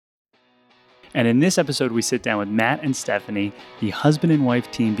And in this episode, we sit down with Matt and Stephanie, the husband and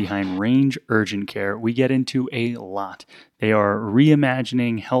wife team behind Range Urgent Care. We get into a lot. They are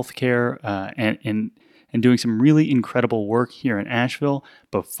reimagining healthcare and doing some really incredible work here in Asheville.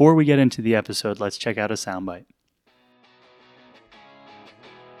 Before we get into the episode, let's check out a soundbite.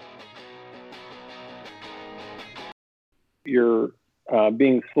 You're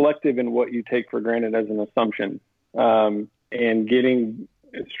being selective in what you take for granted as an assumption, and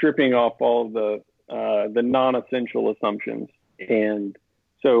stripping off all the non-essential assumptions. And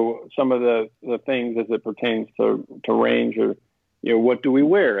so some of the things as it pertains to Range are, what do we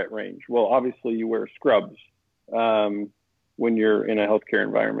wear at Range? Well, obviously you wear scrubs when you're in a healthcare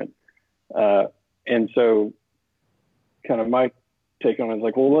environment. And so kind of my take on it is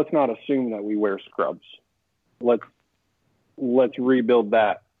like, well, let's not assume that we wear scrubs. Let's rebuild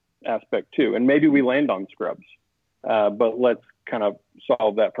that aspect too. And maybe we land on scrubs, but let's kind of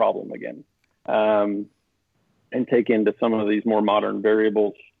solve that problem again, and take into some of these more modern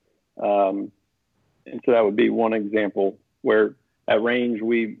variables. And so that would be one example where at Range,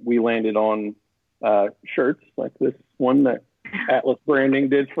 we landed on shirts like this one that Atlas Branding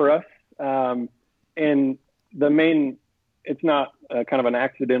did for us. And it's not kind of an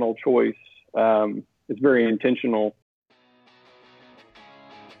accidental choice. It's very intentional.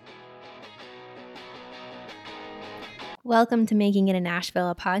 Welcome to Making It in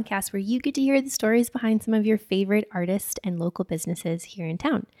Asheville, a podcast where you get to hear the stories behind some of your favorite artists and local businesses here in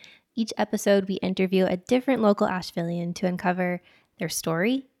town. Each episode, we interview a different local Ashevillean to uncover their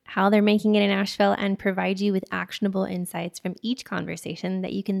story, how they're making it in Asheville, and provide you with actionable insights from each conversation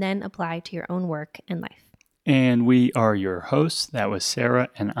that you can then apply to your own work and life. And we are your hosts. That was Sarah,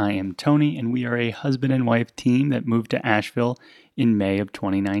 and I am Tony, and we are a husband and wife team that moved to Asheville in May of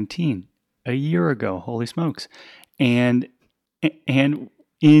 2019, a year ago. Holy smokes. And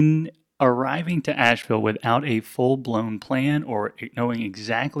in arriving to Asheville without a full-blown plan or knowing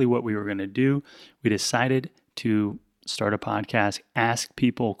exactly what we were going to do, we decided to start a podcast, ask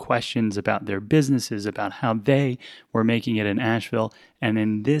people questions about their businesses, about how they were making it in Asheville. And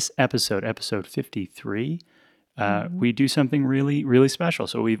in this episode 53, we do something really, really special.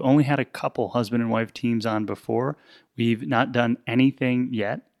 So we've only had a couple husband and wife teams on before. We've not done anything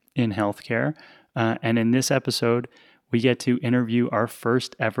yet in healthcare. And in this episode, we get to interview our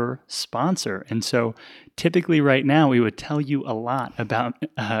first ever sponsor. And so typically right now, we would tell you a lot about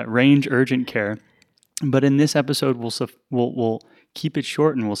Range Urgent Care. But in this episode, we'll keep it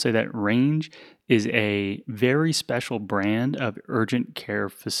short, and we'll say that Range is a very special brand of urgent care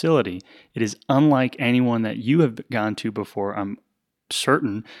facility. It is unlike anyone that you have gone to before, I'm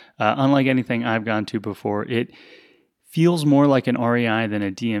certain, unlike anything I've gone to before. It feels more like an REI than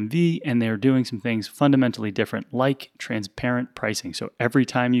a DMV, and they're doing some things fundamentally different, like transparent pricing. So every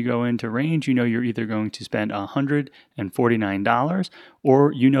time you go into Range, you know you're either going to spend $149,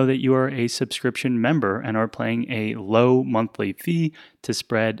 or you know that you are a subscription member and are paying a low monthly fee to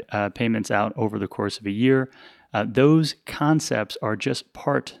spread payments out over the course of a year. Those concepts are just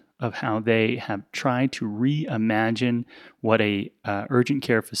part of how they have tried to reimagine what a urgent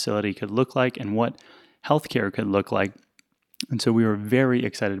care facility could look like and what healthcare could look like. And so we were very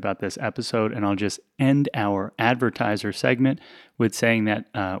excited about this episode, and I'll just end our advertiser segment with saying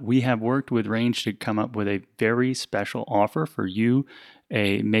that we have worked with Range to come up with a very special offer for you,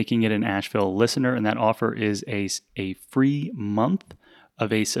 a Making It in Asheville listener, and that offer is a free month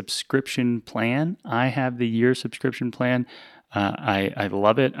of a subscription plan. I have the year subscription plan. I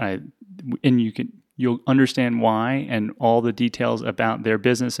love it. You'll understand why and all the details about their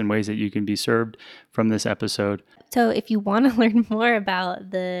business and ways that you can be served from this episode. So if you want to learn more about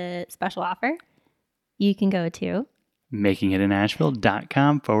the special offer, you can go to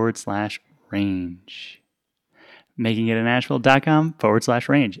makingitinasheville.com/range.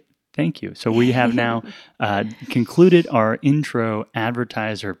 makingitinasheville.com/range. Thank you. So we have now concluded our intro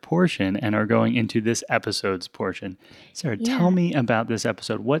advertiser portion and are going into this episode's portion. Sarah, tell me about this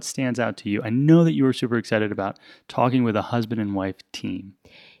episode. What stands out to you? I know that you were super excited about talking with a husband and wife team.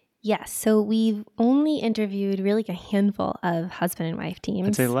 Yes. So we've only interviewed really a handful of husband and wife teams.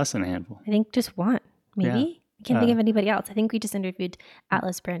 I'd say less than a handful. I think just one, maybe. Yeah. I can't think of anybody else. I think we just interviewed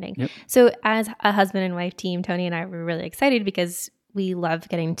Atlas Branding. Yep. So as a husband and wife team, Tony and I were really excited because we love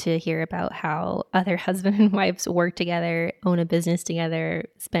getting to hear about how other husband and wives work together, own a business together,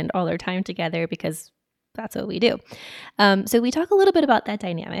 spend all their time together, because that's what we do. So we talk a little bit about that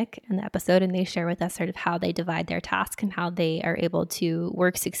dynamic in the episode, and they share with us sort of how they divide their tasks and how they are able to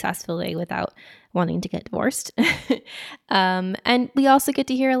work successfully without wanting to get divorced. And we also get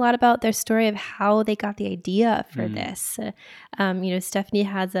to hear a lot about their story of how they got the idea for this. Stephanie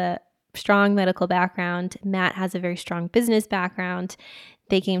has a strong medical background. Matt has a very strong business background.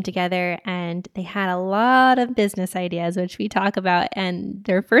 They came together and they had a lot of business ideas, which we talk about. And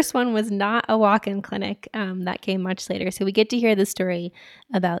their first one was not a walk-in clinic. That came much later. So we get to hear the story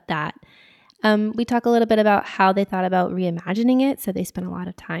about that. We talk a little bit about how they thought about reimagining it. So they spent a lot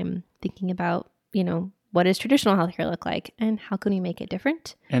of time thinking about, what does traditional healthcare look like and how can we make it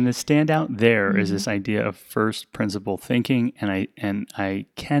different? And the standout there is this idea of first principle thinking. And I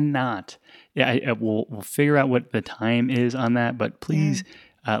cannot, we'll figure out what the time is on that, but please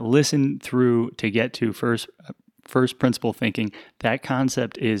listen through to get to first principle thinking. That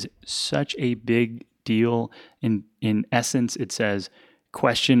concept is such a big deal. In essence, it says,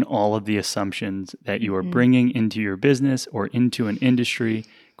 question all of the assumptions that you are bringing into your business or into an industry.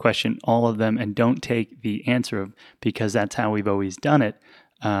 Question all of them and don't take the answer because that's how we've always done it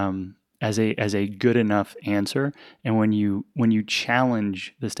as a good enough answer. And when you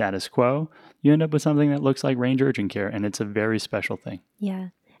challenge the status quo, you end up with something that looks like Range Urgent Care, and it's a very special thing. Yeah.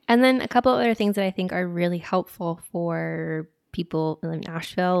 And then a couple other things that I think are really helpful for people in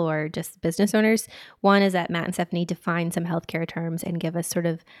Asheville or just business owners. One is that Matt and Stephanie define some healthcare terms and give us sort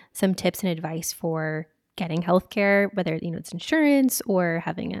of some tips and advice for getting healthcare, whether it's insurance or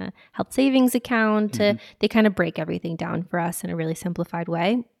having a health savings account. They kind of break everything down for us in a really simplified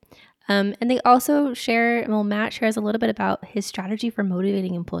way. And they also share, Matt shares a little bit about his strategy for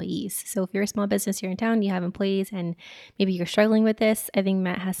motivating employees. So if you're a small business here in town, you have employees and maybe you're struggling with this, I think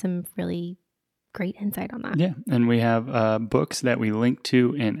Matt has some really great insight on that. Yeah. And we have books that we link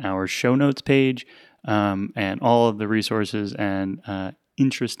to in our show notes page, and all of the resources and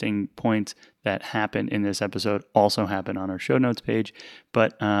interesting points that happen in this episode also happen on our show notes page.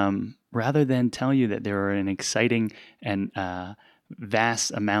 But rather than tell you that there are an exciting and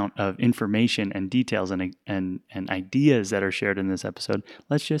vast amount of information and details and ideas that are shared in this episode,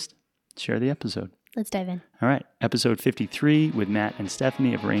 let's just share the episode. Let's dive in. All right. Episode 53 with Matt and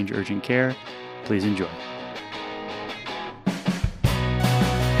Stephanie of Range Urgent Care. Please enjoy.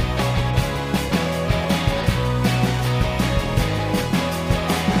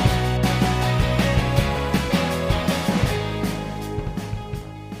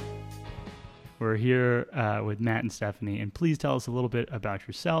 We're here with Matt and Stephanie, and please tell us a little bit about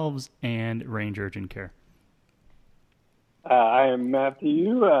yourselves and Range Urgent Care. I am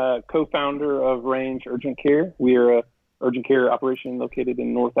Matthew, co-founder of Range Urgent Care. We are a urgent care operation located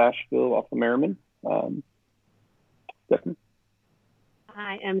in North Asheville off of Merriman. Stephanie?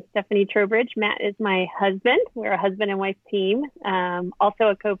 I am Stephanie Trowbridge. Matt is my husband. We're a husband and wife team. Also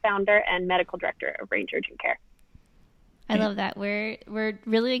a co-founder and medical director of Range Urgent Care. I love that. We're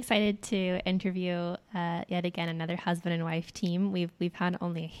really excited to interview yet again another husband and wife team. We've had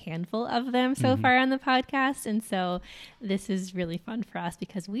only a handful of them so far on the podcast, and so this is really fun for us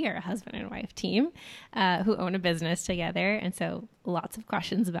because we are a husband and wife team who own a business together, and so lots of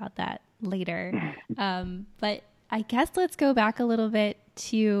questions about that later. But I guess let's go back a little bit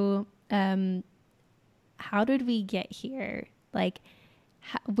to how did we get here? Like,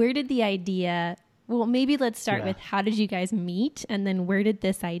 where did the idea? Well, maybe let's start with how did you guys meet, and then where did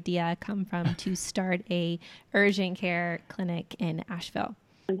this idea come from to start a urgent care clinic in Asheville?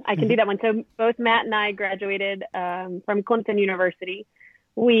 I can do that one. So both Matt and I graduated from Clemson University.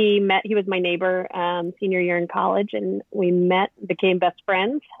 We met, he was my neighbor senior year in college, and we met, became best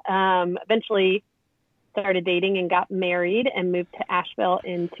friends, eventually started dating and got married and moved to Asheville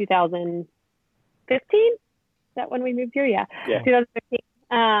in 2015. Is that when we moved here? Yeah. 2015.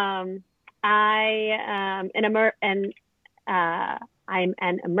 I'm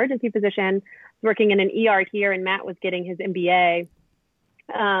an emergency physician working in an ER here, and Matt was getting his MBA.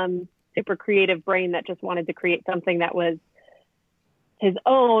 Super creative brain that just wanted to create something that was his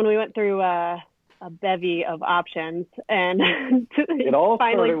own. We went through a bevy of options, and it all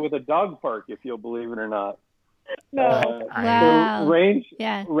started with a dog park, if you'll believe it or not. No. Wow. So Range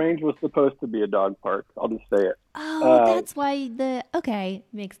was supposed to be a dog park. I'll just say it. Oh, that's why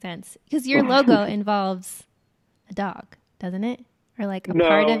makes sense. Because your logo involves a dog, doesn't it? Or like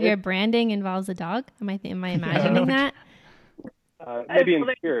part of your branding involves a dog? Am I imagining that? Maybe in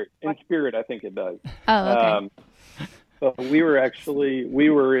spirit. In spirit, I think it does. Oh, okay. So we were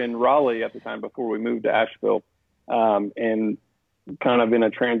in Raleigh at the time before we moved to Asheville, and kind of in a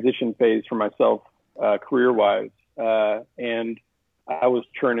transition phase for myself, career-wise, and I was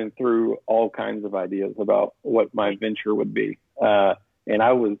churning through all kinds of ideas about what my venture would be, and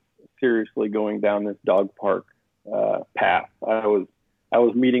I was seriously going down this dog park path. I was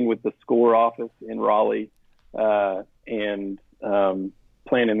meeting with the SCORE office in Raleigh, and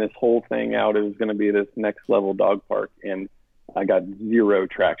planning this whole thing out. It was going to be this next level dog park, and I got zero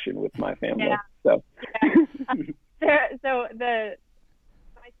traction with my family. Yeah. So, so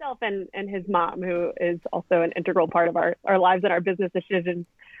myself and his mom, who is also an integral part of our lives and our business decisions,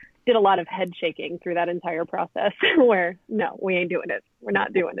 did a lot of head shaking through that entire process where, no, we ain't doing it. We're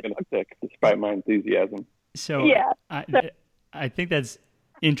not doing it. Sick, despite my enthusiasm. So yeah. I think that's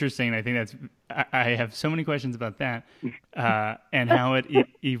interesting. I think I have so many questions about that and how it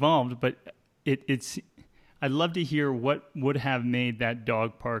evolved, but it's I'd love to hear what would have made that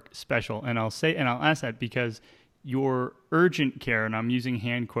dog park special. And I'll ask that because your urgent care, and I'm using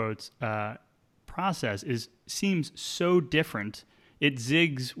hand quotes, process seems so different. It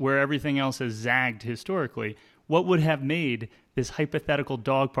zigs where everything else has zagged historically. What would have made this hypothetical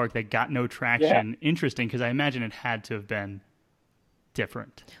dog park that got no traction interesting? Because I imagine it had to have been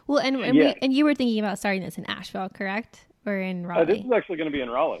different. Well, and you were thinking about starting this in Asheville, correct? Or in Raleigh? This is actually going to be in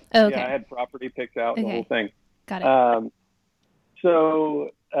Raleigh. Oh, okay. Yeah, I had property picked out, the whole thing. Got it.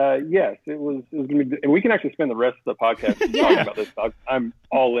 Yes, it was going to be, and we can actually spend the rest of the podcast talking about this dog. I'm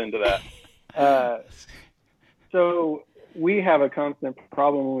all into that. So we have a constant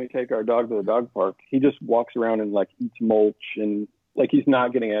problem when we take our dog to the dog park. He just walks around and like eats mulch and like he's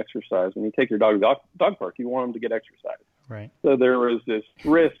not getting exercise. When you take your dog to the dog park, you want him to get exercise. Right. So there was this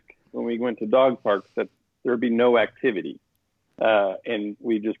risk when we went to dog parks that there would be no activity. And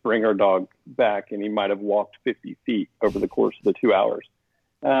we just bring our dog back and he might have walked 50 feet over the course of the 2 hours.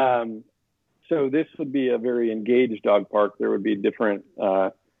 So this would be a very engaged dog park. There would be different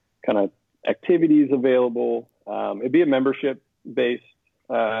kind of activities available. It'd be a membership-based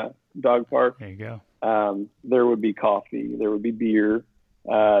dog park. There you go. There would be coffee. There would be beer.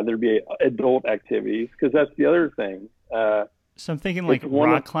 There'd be adult activities because that's the other thing. So I'm thinking like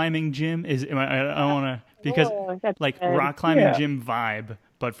rock climbing gym I don't want to because like good. Rock climbing gym vibe,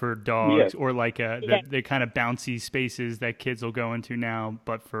 but for dogs or like the kind of bouncy spaces that kids will go into now,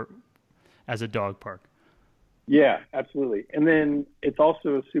 but as a dog park. Yeah, absolutely. And then it's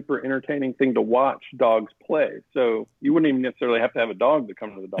also a super entertaining thing to watch dogs play. So you wouldn't even necessarily have to have a dog to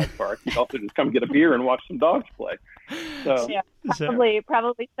come to the dog park. You'd also just come get a beer and watch some dogs play. So yeah,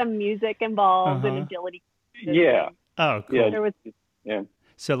 probably some music involved and agility. Yeah. Oh, cool. Yeah. There was, yeah.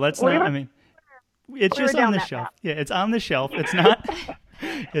 So let's not. I mean, it's just on the shelf. Yeah, it's on the shelf. It's not.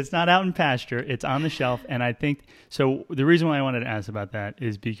 It's not out in pasture. It's on the shelf, and I think so. The reason why I wanted to ask about that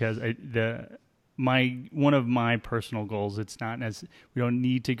is because one of my personal goals. It's not as we don't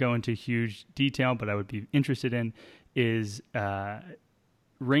need to go into huge detail, but I would be interested in is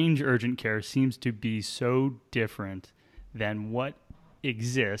range urgent care seems to be so different than what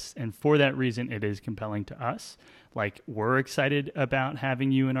exists, and for that reason, it is compelling to us. Like we're excited about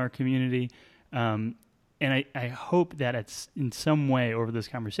having you in our community. And I hope that it's in some way over this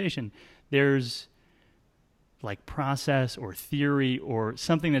conversation, there's like process or theory or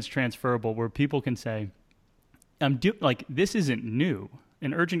something that's transferable where people can say, this isn't new.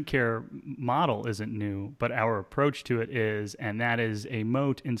 An urgent care model isn't new, but our approach to it is, and that is a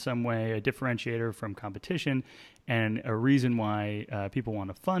moat in some way, a differentiator from competition, and a reason why people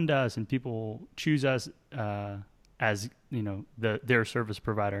want to fund us and people choose us as their service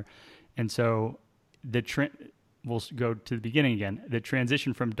provider. And so we'll go to the beginning again. The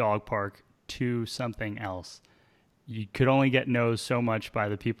transition from dog park to something else. You could only get no's so much by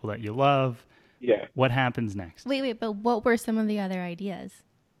the people that you love. Yeah. What happens next? Wait, but what were some of the other ideas?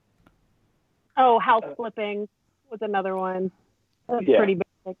 Oh, house flipping was another one. That's pretty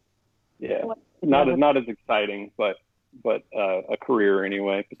basic. Yeah. Not as exciting, but a career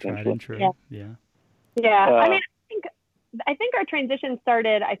anyway, potentially. Tried and true. Yeah. I think our transition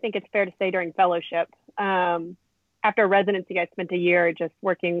started, I think it's fair to say, during fellowship. After residency, I spent a year just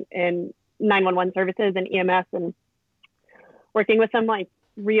working in 911 services and EMS and working with some like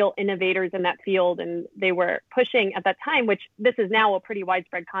real innovators in that field. And they were pushing at that time, which this is now a pretty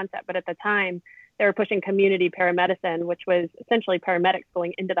widespread concept, but at the time they were pushing community paramedicine, which was essentially paramedics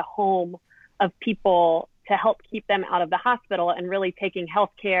going into the home of people to help keep them out of the hospital and really taking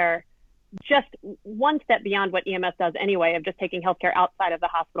healthcare just one step beyond what EMS does anyway, of just taking healthcare outside of the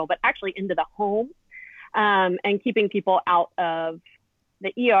hospital, but actually into the home and keeping people out of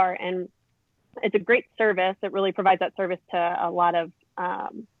the ER. And it's a great service. It really provides that service to a lot of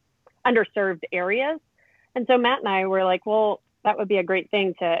underserved areas. And so Matt and I were like, well, that would be a great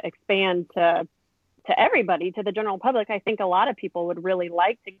thing to expand to everybody, to the general public. I think a lot of people would really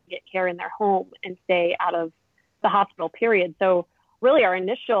like to get care in their home and stay out of the hospital, period. So really our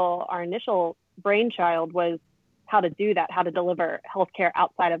initial brainchild was how to do that, how to deliver healthcare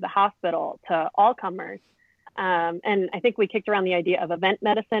outside of the hospital to all comers. And I think we kicked around the idea of event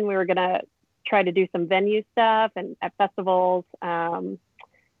medicine. We were going to try to do some venue stuff and at festivals and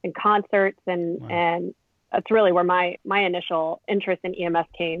concerts, and that's really where my initial interest in EMS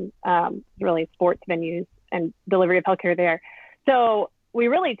came. Really sports venues and delivery of healthcare there. So we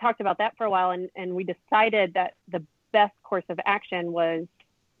really talked about that for a while, and we decided that the best course of action was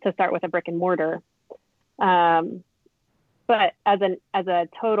to start with a brick and mortar. But as a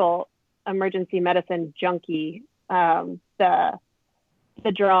total emergency medicine junkie, the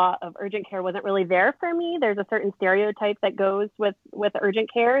draw of urgent care wasn't really there for me. There's a certain stereotype that goes with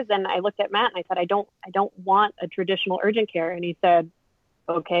urgent cares. And I looked at Matt and I said, I don't want a traditional urgent care. And he said,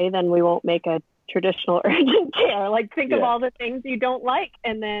 okay, then we won't make a traditional urgent care. Like, think of all the things you don't like,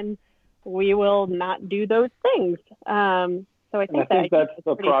 and then we will not do those things. So I think that's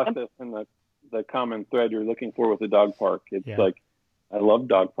the process and the common thread you're looking for with the dog park. It's like, I love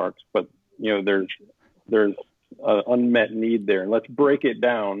dog parks, but there's an unmet need there. And let's break it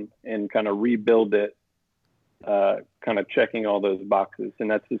down and kind of rebuild it, kind of checking all those boxes.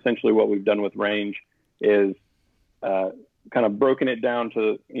 And that's essentially what we've done with Range, is kind of broken it down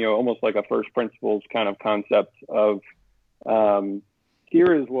to, almost like a first principles kind of concept of,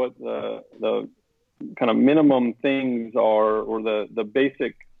 here is what the kind of minimum things are, or the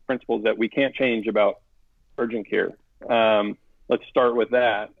basic principles that we can't change about urgent care. Let's start with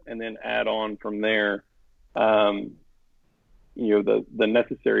that and then add on from there, the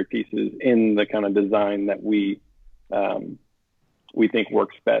necessary pieces in the kind of design that we think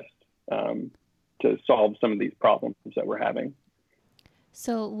works best to solve some of these problems that we're having.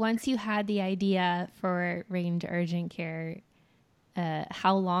 So once you had the idea for Range Urgent Care,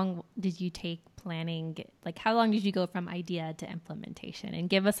 how long did you take planning? Like, how long did you go from idea to implementation? And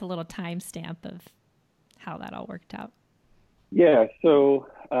give us a little timestamp of how that all worked out. Yeah, so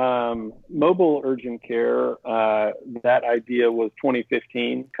mobile urgent care, that idea was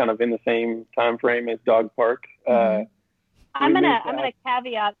 2015, kind of in the same time frame as dog park. I'm gonna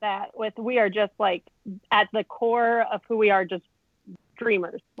caveat that with, we are just like, at the core of who we are, just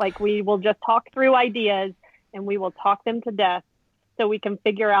dreamers. Like, we will just talk through ideas and we will talk them to death so we can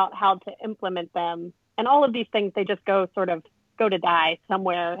figure out how to implement them. And all of these things, they just go to die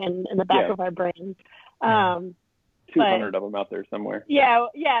somewhere in the back of our brains. 200 of them out there somewhere. Yeah,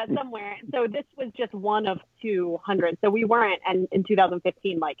 somewhere. So this was just one of 200. So we weren't, and in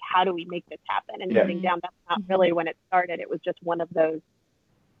 2015, like, how do we make this happen? And sitting down, that's not really when it started. It was just one of those,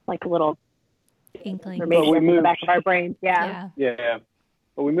 like, little inklings in the back of our brains. Yeah.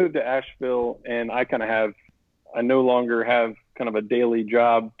 But we moved to Asheville, and I no longer have kind of a daily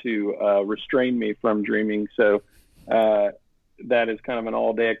job to restrain me from dreaming. So that is kind of an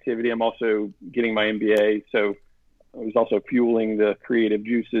all-day activity. I'm also getting my MBA, so it was also fueling the creative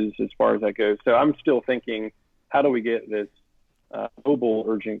juices as far as that goes. So I'm still thinking, how do we get this mobile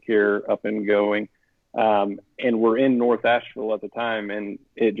urgent care up and going? And we're in North Asheville at the time, and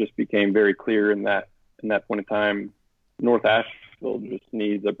it just became very clear in that point in time, North Asheville just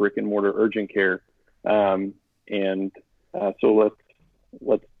needs a brick and mortar urgent care. So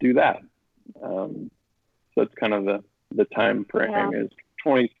let's do that. So it's kind of the time frame is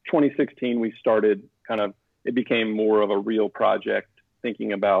 2016. We started it became more of a real project,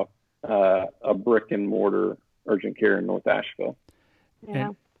 thinking about a brick and mortar urgent care in North Asheville.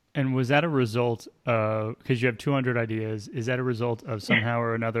 Yeah. And was that a result of, because you have 200 ideas, is that a result of somehow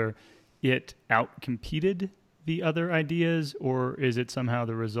or another it out-competed the other ideas, or is it somehow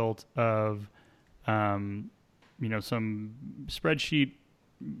the result of, some spreadsheet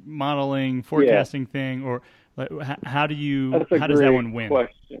modeling, forecasting thing, or how does that one win?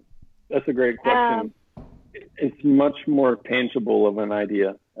 That's a great question. It's much more tangible of an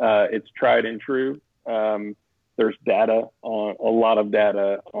idea. It's tried and true. There's a lot of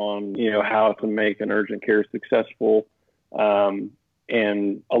data on, how to make an urgent care successful.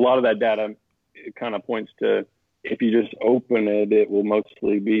 And a lot of that data, it kind of points to, if you just open it, it will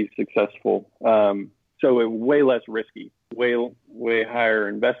mostly be successful. So it's way less risky, way higher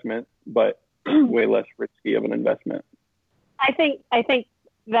investment, but way less risky of an investment. I think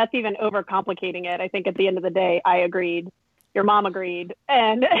that's even overcomplicating it. I think at the end of the day, I agreed, your mom agreed,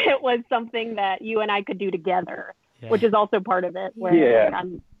 and it was something that you and I could do together, which is also part of it, where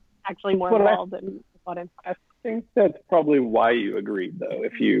I'm actually more involved in what I think that's probably why you agreed, though.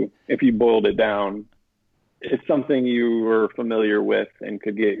 If you boiled it down, it's something you were familiar with and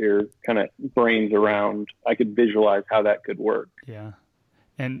could get your kind of brains around. I could visualize how that could work. Yeah.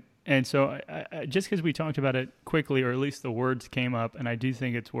 And so I, just because we talked about it quickly, or at least the words came up, and I do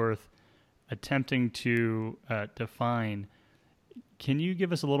think it's worth attempting to define. Can you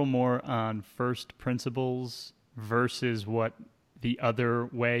give us a little more on first principles versus what the other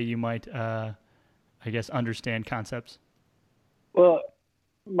way you might, I guess, understand concepts? Well,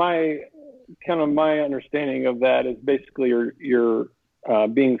 my understanding of that is basically you're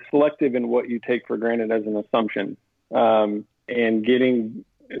being selective in what you take for granted as an assumption, and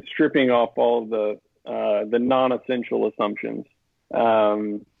stripping off all the non-essential assumptions.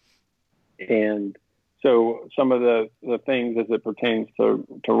 And so some of the things as it pertains to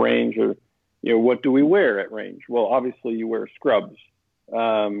range are, what do we wear at range? Well, obviously you wear scrubs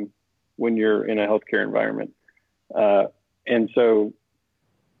when you're in a healthcare environment. And so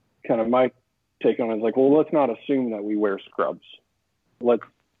kind of my take on it is like, well, let's not assume that we wear scrubs. Let's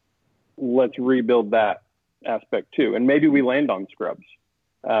rebuild that aspect too. And maybe we land on scrubs,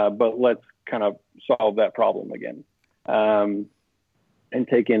 but let's kind of solve that problem again. And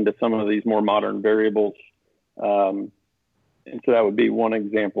take into some of these more modern variables. And so that would be one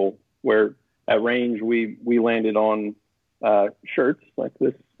example where at range, we landed on shirts like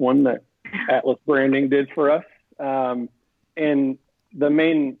this one that Atlas Branding did for us. And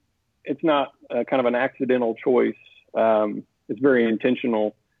it's not kind of an accidental choice. It's very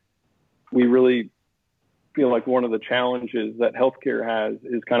intentional. We really feel like one of the challenges that healthcare has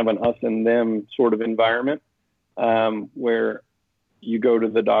is kind of an us and them sort of environment, where you go to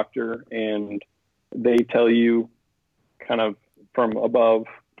the doctor and they tell you kind of from above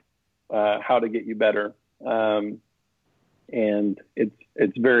how to get you better. And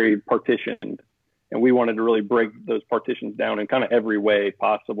it's very partitioned. And we wanted to really break those partitions down in kind of every way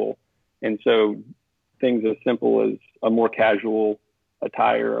possible. And so things as simple as a more casual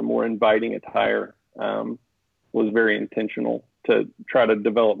attire, a more inviting attire, was very intentional to try to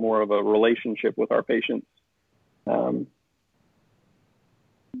develop more of a relationship with our patients.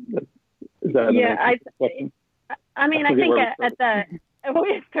 Is that I mean, I think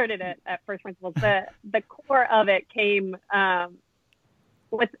we started at First Principles. The core of it came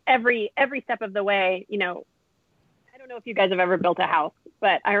with every step of the way. I don't know if you guys have ever built a house,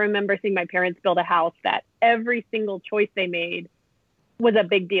 but I remember seeing my parents build a house that every single choice they made was a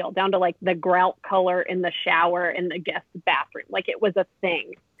big deal, down to like the grout color in the shower in the guest bathroom. Like it was a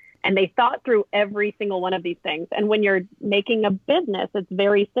thing. And they thought through every single one of these things. And when you're making a business, it's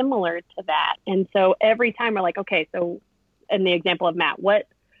very similar to that. And so every time we're like, okay, so in the example of Matt, what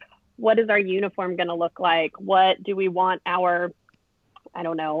is our uniform going to look like? What do we want our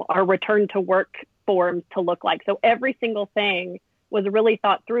return to work forms to look like? So every single thing was really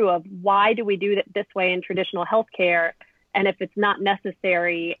thought through of why do we do it this way in traditional healthcare? And if it's not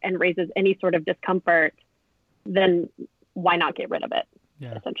necessary and raises any sort of discomfort, then why not get rid of it?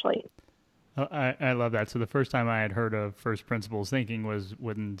 Yeah. Essentially. I love that. So the first time I had heard of First Principles thinking was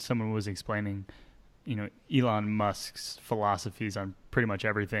when someone was explaining, Elon Musk's philosophies on pretty much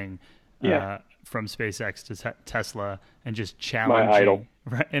everything, from SpaceX to Tesla, and just challenging. My idol.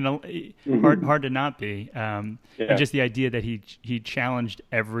 Right, and hard to not be. And just the idea that he challenged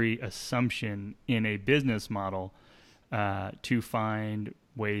every assumption in a business model to find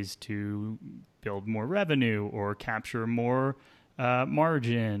ways to build more revenue or capture more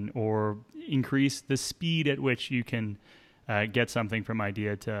margin or increase the speed at which you can get something from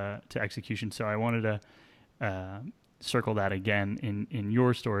idea to execution. So I wanted to circle that again in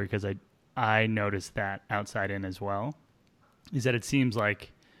your story, because I noticed that outside in as well, is that it seems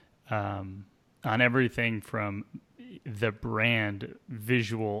like on everything from the brand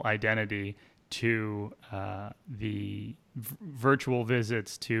visual identity to the virtual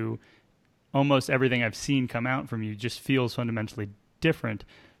visits to almost everything I've seen come out from you just feels fundamentally different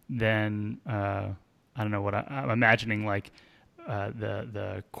than, I don't know what I'm imagining, like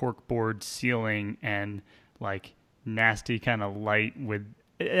the corkboard ceiling and like nasty kind of light with,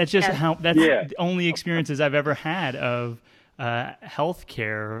 that's just the only experiences I've ever had of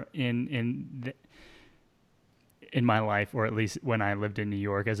healthcare in my life, or at least when I lived in New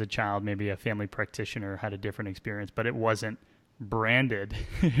York as a child. Maybe a family practitioner had a different experience, but it wasn't branded.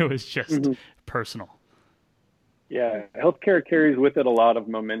 It was just personal. Yeah, healthcare carries with it a lot of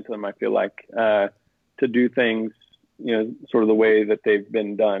momentum, I feel like, to do things, sort of the way that they've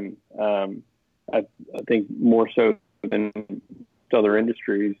been done. I think more so than other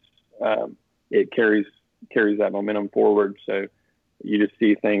industries, it carries that momentum forward. So you just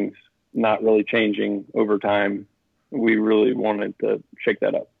see things not really changing over time. We really wanted to shake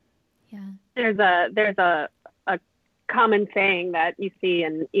that up. Yeah. There's a common saying that you see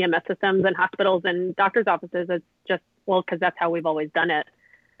in EMS systems and hospitals and doctors' offices. It's just, because that's how we've always done it.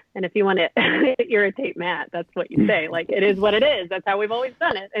 And if you want to irritate Matt, that's what you say. Like, it is what it is. That's how we've always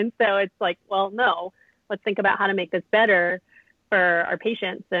done it. And so it's like, well, no, let's think about how to make this better for our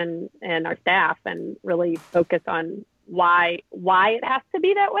patients and our staff, and really focus on why it has to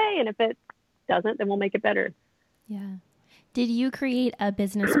be that way. And if it doesn't, then we'll make it better. Yeah. Did you create a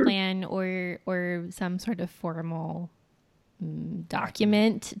business plan or some sort of formal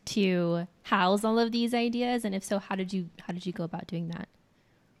document to house all of these ideas? And if so, how did you go about doing that?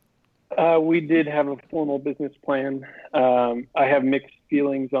 We did have a formal business plan. I have mixed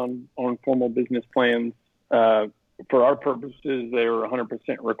feelings on formal business plans. For our purposes, they were 100%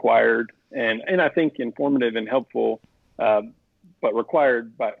 required, and I think informative and helpful, but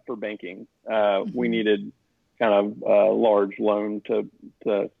required for banking. We needed kind of a large loan to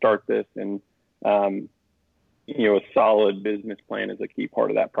start this, and a solid business plan is a key part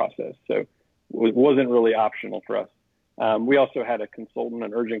of that process. So it wasn't really optional for us. We also had a consultant,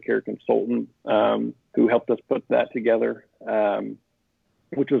 an urgent care consultant, who helped us put that together,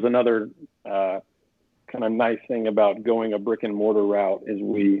 which was another kind of nice thing about going a brick and mortar route, is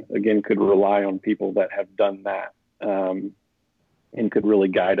we, again, could rely on people that have done that and could really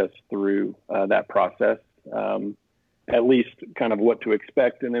guide us through that process, at least kind of what to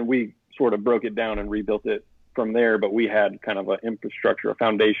expect. And then we sort of broke it down and rebuilt it from there, but we had kind of an infrastructure, a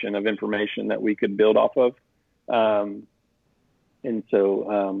foundation of information that we could build off of. And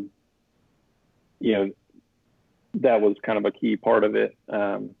so, that was kind of a key part of it.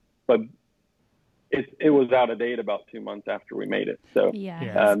 But it was out of date about 2 months after we made it. So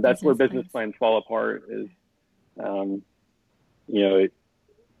that's where business plans fall apart is, you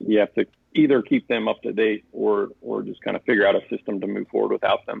have to either keep them up to date or just kind of figure out a system to move forward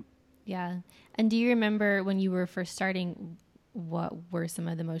without them. Yeah. And do you remember when you were first starting, what were some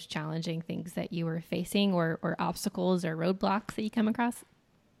of the most challenging things that you were facing or obstacles or roadblocks that you come across?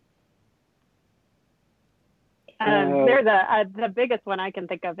 The biggest one I can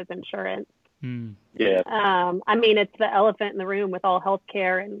think of is insurance. Yeah. It's the elephant in the room with all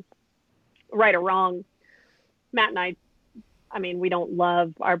healthcare, and right or wrong, Matt and I we don't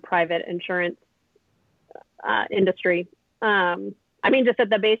love our private insurance industry. Just at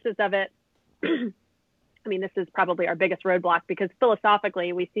the basis of it, this is probably our biggest roadblock, because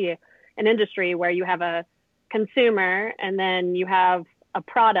philosophically we see an industry where you have a consumer and then you have a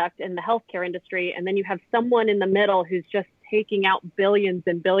product in the healthcare industry, and then you have someone in the middle who's just taking out billions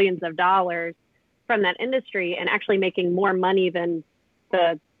and billions of dollars from that industry and actually making more money than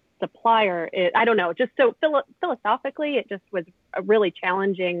the supplier. I don't know, just so philosophically, it just was really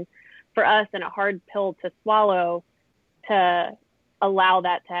challenging for us and a hard pill to swallow to allow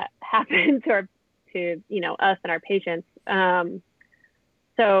that to happen to us and our patients.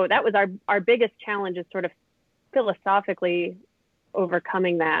 So that was our biggest challenge, is sort of philosophically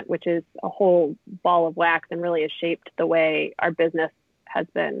overcoming that, which is a whole ball of wax and really has shaped the way our business has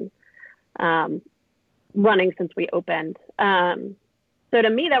been running since we opened. So to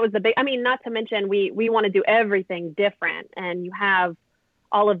me, that was the big, not to mention we want to do everything different. And you have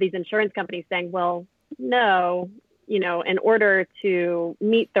all of these insurance companies saying, well, no, in order to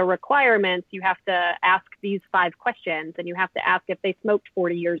meet the requirements, you have to ask these 5 questions, and you have to ask if they smoked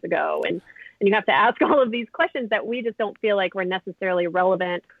 40 years ago. And you have to ask all of these questions that we just don't feel like were necessarily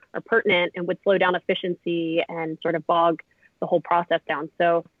relevant or pertinent and would slow down efficiency and sort of bog the whole process down.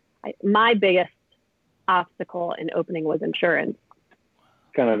 So my biggest obstacle in opening was insurance.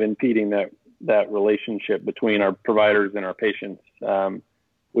 Kind of impeding that relationship between our providers and our patients,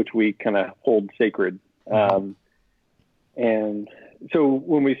 which we kind of hold sacred. And so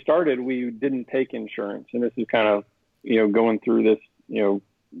when we started, we didn't take insurance. And this is kind of, going through this,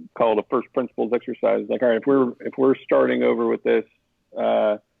 called a first principles exercise. Like, all right, if we're starting over with this,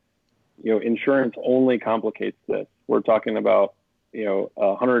 insurance only complicates this. We're talking about,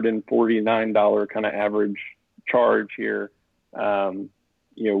 $149 kind of average charge here.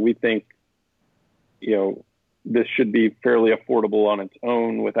 We think, this should be fairly affordable on its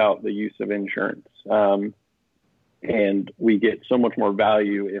own without the use of insurance. And we get so much more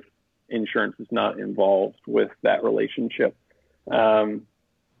value if insurance is not involved with that relationship. And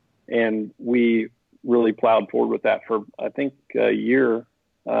we really plowed forward with that for, I think, a year,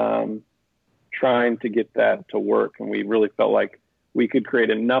 trying to get that to work. And we really felt like we could create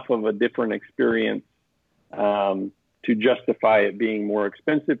enough of a different experience to justify it being more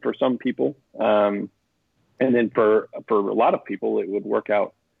expensive for some people. And then for a lot of people, it would work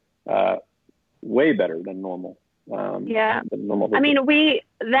out way better than normal. That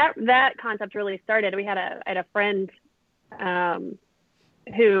concept really started. We had a friend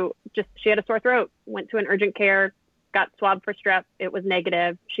who she had a sore throat, went to an urgent care, got swabbed for strep. It was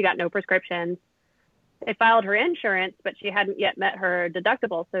negative. She got no prescriptions. They filed her insurance, but she hadn't yet met her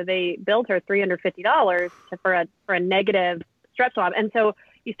deductible. So they billed her $350 for a negative strep swab. And so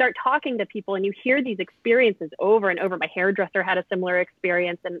you start talking to people and you hear these experiences over and over. My hairdresser had a similar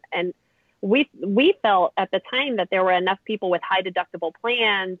experience, and we felt at the time that there were enough people with high deductible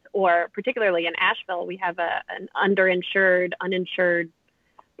plans, or particularly in Asheville, we have an underinsured, uninsured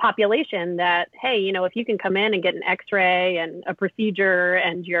population that, hey, you know, if you can come in and get an x-ray and a procedure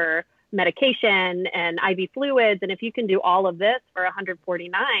and your medication and IV fluids, and if you can do all of this for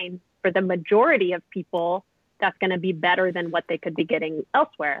 $149, for the majority of people, that's going to be better than what they could be getting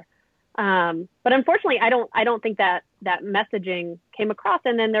elsewhere. But unfortunately, I don't think that messaging came across.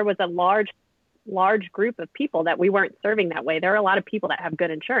 And then there was a large group of people that we weren't serving that way. There are a lot of people that have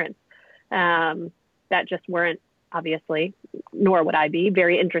good insurance that just weren't, obviously, nor would I be,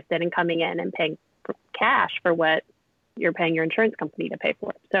 very interested in coming in and paying cash for what you're paying your insurance company to pay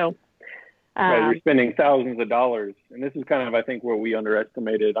for. So right, you're spending thousands of dollars. And this is kind of, I think, what we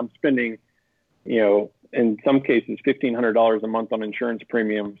underestimated. I'm spending, you know, in some cases, $1,500 a month on insurance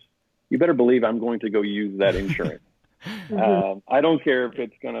premiums. You better believe I'm going to go use that insurance. I don't care if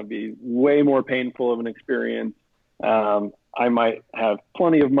it's going to be way more painful of an experience. I might have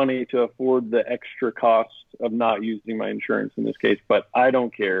plenty of money to afford the extra cost of not using my insurance in this case, but I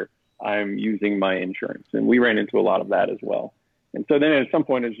don't care. I'm using my insurance. And we ran into a lot of that as well. And so then at some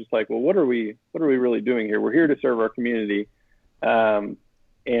point it's just like, well, what are we really doing here? We're here to serve our community. And,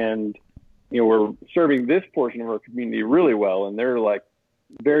 you know, we're serving this portion of our community really well. And they're like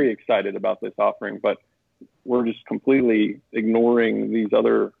very excited about this offering, but we're just completely ignoring these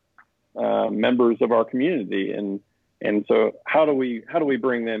other members of our community. And so how do we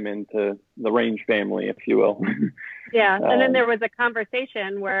bring them into the Range family, if you will? Yeah. And then there was a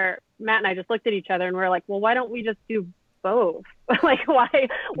conversation where Matt and I just looked at each other and we're like, well, why don't we just do both? Like, why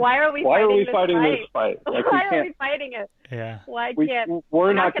are we fighting this fight? Like, why are we fighting it? Yeah. Why can't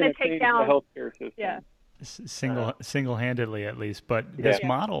we're not going to take down the healthcare system? Yeah. Single-handedly, at least, but this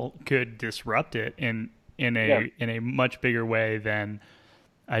model could disrupt it in a much bigger way than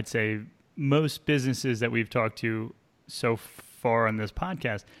I'd say most businesses that we've talked to so far on this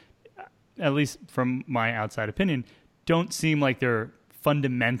podcast, at least from my outside opinion, don't seem like they're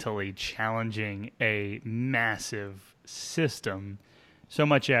fundamentally challenging a massive system so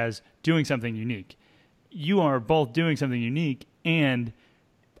much as doing something unique. You are both doing something unique and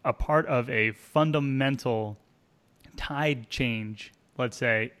a part of a fundamental tide change, let's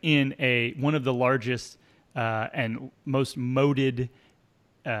say, in one of the largest and most moated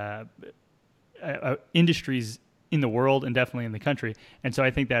industries in the world and definitely in the country. And so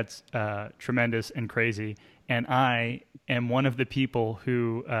I think that's tremendous and crazy. And I am one of the people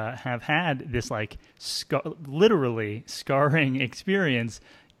who have had this like literally scarring experience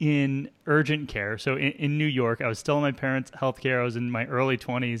in urgent care. So in New York, I was still in my parents' healthcare. I was in my early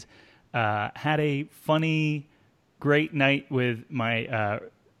 20s, had a funny, great night with my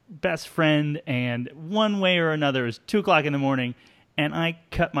best friend. And one way or another, it was 2:00 in the morning. And I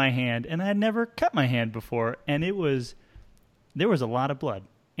cut my hand, and I had never cut my hand before, and there was a lot of blood,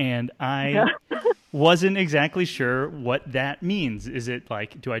 and I wasn't exactly sure what that means. Is it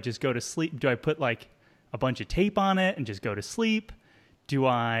like, do I just go to sleep? Do I put like a bunch of tape on it and just go to sleep? Do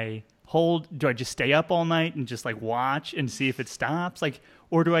I just stay up all night and just like watch and see if it stops? Like,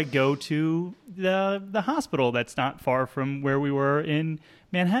 or do I go to the hospital that's not far from where we were in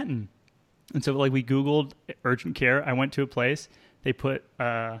Manhattan? And so like we Googled urgent care. I went to a place. They put,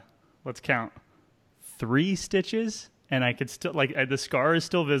 let's count, 3 stitches, and I could still, like, the scar is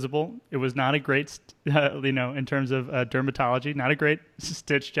still visible. It was not a great, in terms of dermatology, not a great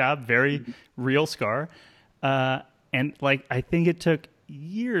stitch job, very real scar. And, like, I think it took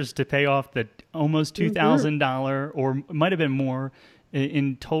years to pay off the almost $2,000 or might have been more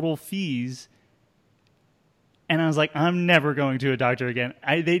in total fees. And I was like, I'm never going to a doctor again.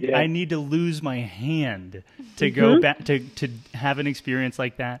 I need to lose my hand to go back to have an experience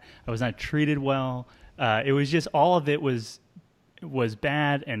like that. I was not treated well. It was just all of it was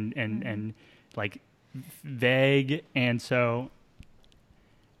bad and like vague. And so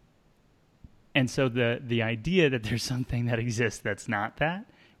the idea that there's something that exists that's not that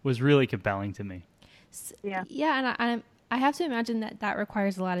was really compelling to me. Yeah, and I have to imagine that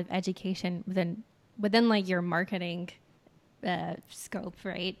requires a lot of education within like your marketing scope,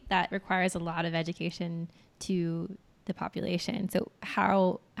 right? That requires a lot of education to the population. So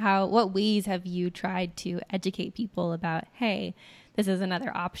what ways have you tried to educate people about, hey, this is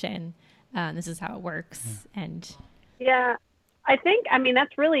another option, this is how it works? And I think,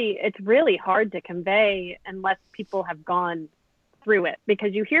 it's really hard to convey unless people have gone through it,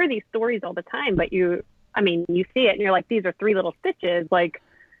 because you hear these stories all the time, but you see it and you're like, these are 3 little stitches. Like,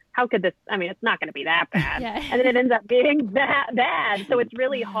 how could this, I mean, it's not going to be that bad. Yeah. And then it ends up being that bad. So it's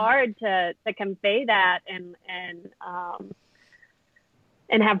really hard to convey that and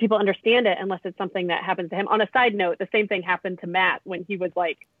have people understand it unless it's something that happens to him. On a side note, the same thing happened to Matt when he was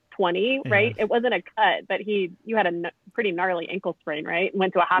like 20, right? It wasn't a cut, but you had a pretty gnarly ankle sprain, right?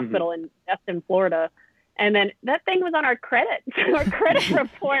 Went to a hospital in Destin, Florida. And then that thing was on our credit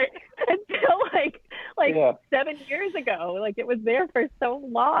report until like 7 years ago. Like it was there for so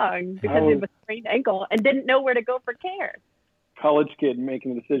long because it was a sprained ankle and didn't know where to go for care. College kid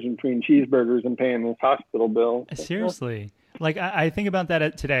making a decision between cheeseburgers and paying this hospital bill. Seriously. Like I think about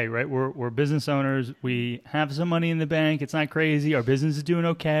that today, right? We're business owners. We have some money in the bank. It's not crazy. Our business is doing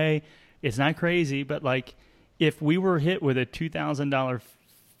okay. It's not crazy. But like if we were hit with a $2,000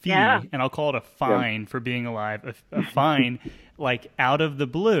 fee, and I'll call it a fine for being alive, a fine like out of the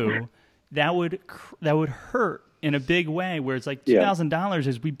blue, that would hurt in a big way, where it's like $2,000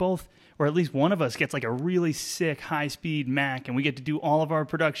 is we both, or at least one of us gets like a really sick high-speed Mac and we get to do all of our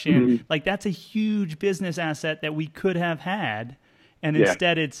production. Like that's a huge business asset that we could have had. And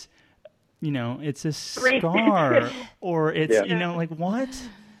instead it's, it's a scar or it's, like what?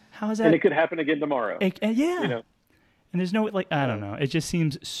 How is that? And it could happen again tomorrow. And there's no, like, I don't know. It just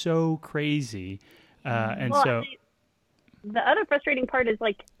seems so crazy. The other frustrating part is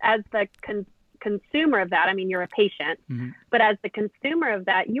like, as the consumer of that, I mean, you're a patient, but as the consumer of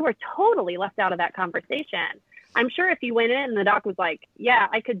that, you are totally left out of that conversation. I'm sure if you went in and the doc was like, yeah,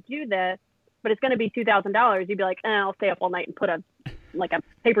 I could do this, but it's going to be $2,000, you'd be like, I'll stay up all night and put a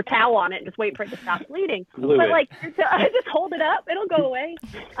paper towel on it and just wait for it to stop bleeding. But like, I just hold it up, it'll go away.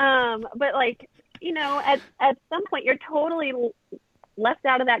 But like, at some point you're totally left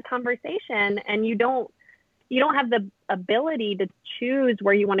out of that conversation, and you don't have the ability to choose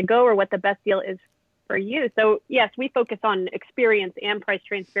where you want to go or what the best deal is for you. So yes, we focus on experience and price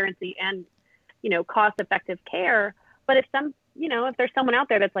transparency and, cost-effective care. But if there's someone out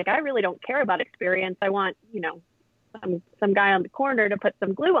there that's like, I really don't care about experience, I want, some guy on the corner to put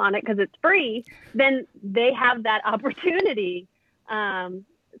some glue on it because it's free, then they have that opportunity.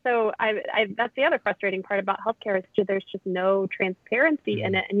 So that's the other frustrating part about healthcare is there's just no transparency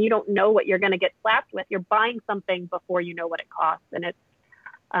in it, and you don't know what you're going to get slapped with. You're buying something before you know what it costs, and it's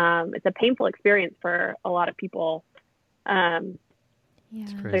a painful experience for a lot of people. So I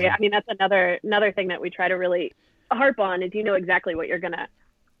mean, that's another thing that we try to really harp on is exactly what you're gonna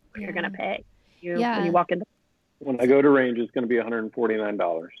pay. When you walk in. When I go to range, it's going to be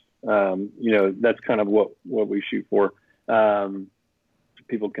 $149. That's kind of what we shoot for.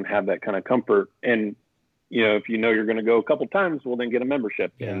 People can have that kind of comfort, and if you're going to go a couple times, well, then get a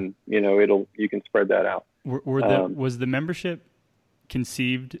membership, and you can spread that out. Was the membership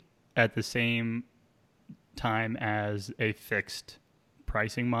conceived at the same time as a fixed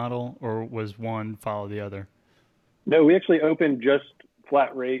pricing model, or was one follow the other? No, we actually opened just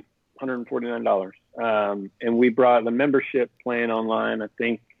flat rate, $149, and we brought the membership plan online, I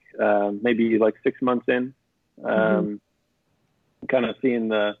think maybe like 6 months in. Kind of seeing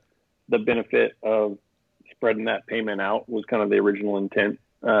the benefit of spreading that payment out was kind of the original intent,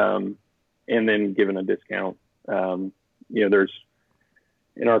 and then giving a discount. There's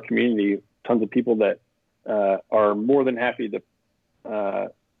in our community tons of people that are more than happy to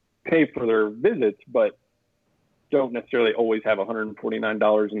pay for their visits, but don't necessarily always have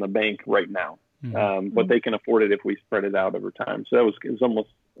 $149 in the bank right now. But they can afford it if we spread it out over time. So it was almost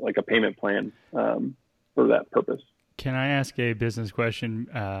like a payment plan for that purpose. Can I ask a business question?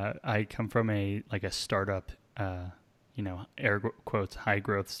 I come from a startup, air quotes, high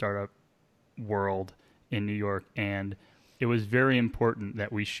growth startup world in New York. And it was very important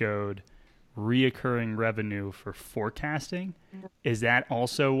that we showed reoccurring revenue for forecasting. Is that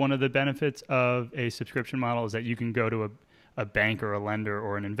also one of the benefits of a subscription model, is that you can go to a bank or a lender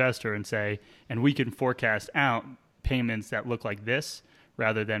or an investor and say, and we can forecast out payments that look like this,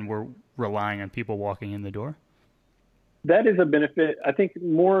 rather than we're relying on people walking in the door? That is a benefit. I think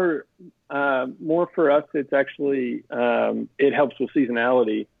more for us, it's actually, it helps with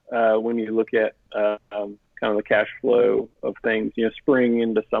seasonality when you look at kind of the cash flow of things. Spring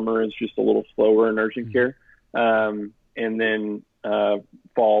into summer is just a little slower in urgent care. And then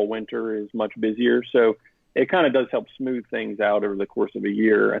fall, winter is much busier. So it kind of does help smooth things out over the course of a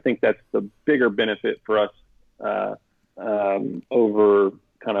year. I think that's the bigger benefit for us over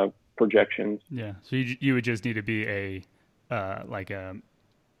kind of projections. Yeah. So you would just need to be a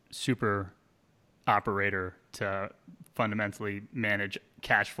super operator to fundamentally manage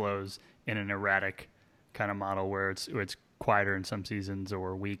cash flows in an erratic kind of model where it's quieter in some seasons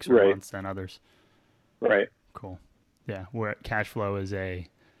or weeks or months than others. Right. Cool. Yeah. Where cash flow is a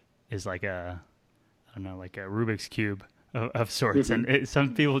is like I don't know, like a Rubik's Cube of sorts. And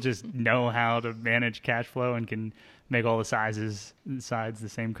some people just know how to manage cash flow and can make all the sides the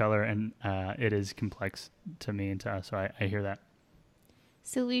same color. And it is complex to me and to us. So I hear that.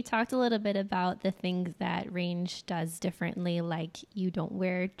 So we talked a little bit about the things that Range does differently, like you don't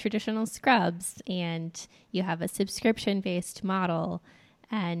wear traditional scrubs and you have a subscription-based model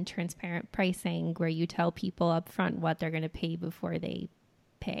and transparent pricing where you tell people up front what they're going to pay before they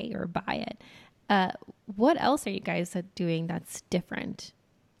pay or buy it. What else are you guys doing that's different?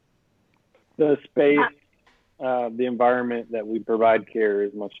 The space, the environment that we provide care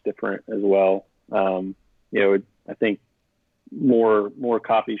is much different as well. I think more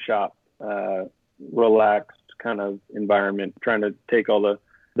coffee shop, relaxed kind of environment, trying to take all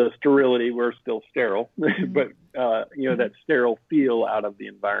the sterility. We're still sterile, but that sterile feel out of the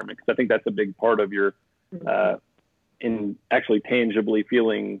environment. Because I think that's a big part of your in actually tangibly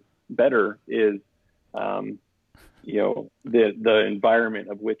feeling better is the environment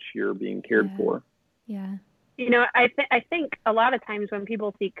of which you're being cared for. Yeah. I think a lot of times when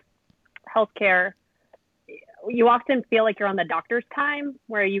people seek healthcare, you often feel like you're on the doctor's time,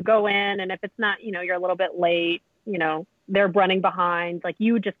 where you go in and if it's not, you're a little bit late, they're running behind, like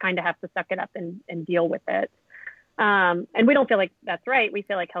you just kind of have to suck it up and deal with it. And we don't feel like that's right. We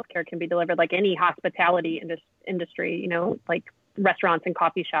feel like healthcare can be delivered like any hospitality industry, like restaurants and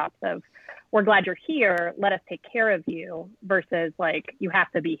coffee shops of, we're glad you're here, let us take care of you, versus like, you have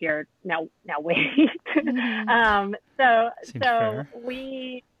to be here now wait. So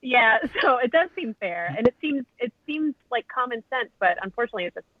it does seem fair, and it seems like common sense, but unfortunately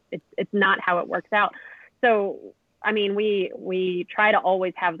it's not how it works out. So, I mean, we try to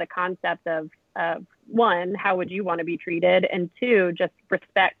always have the concept of one, how would you want to be treated? And two, just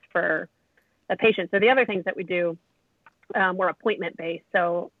respect for the patient. So the other things that we do, we're appointment based.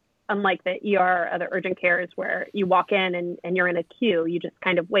 So unlike the ER, other urgent cares where you walk in and you're in a queue, you just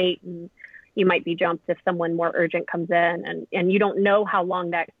kind of wait and you might be jumped if someone more urgent comes in and you don't know how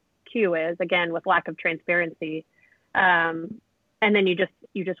long that queue is, again, with lack of transparency. And then you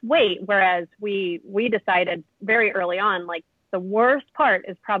just wait. Whereas we decided very early on, like the worst part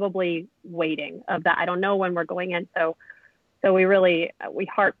is probably waiting of that. I don't know when we're going in. So we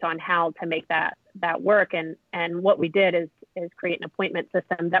harped on how to make that work. And what we did is create an appointment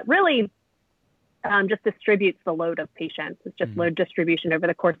system that really just distributes the load of patients. It's just load distribution over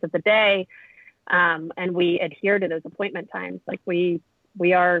the course of the day. And we adhere to those appointment times. Like we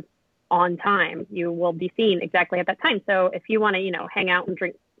are on time. You will be seen exactly at that time. So if you want to, hang out and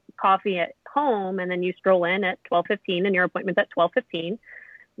drink coffee at home and then you stroll in at 12:15 and your appointment's at 12:15,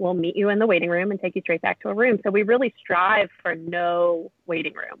 we'll meet you in the waiting room and take you straight back to a room. So we really strive for no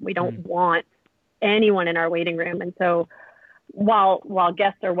waiting room. We don't want anyone in our waiting room. And so while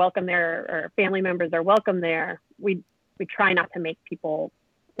guests are welcome there or family members are welcome there, we try not to make people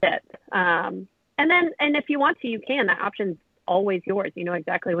sit. And if you want to, you can. That option's always yours. You know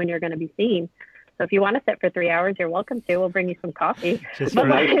exactly when you're going to be seen. So if you want to sit for 3 hours, you're welcome to. We'll bring you some coffee. Just for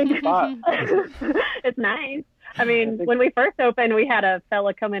a spot. It's nice. I mean, when we first opened, we had a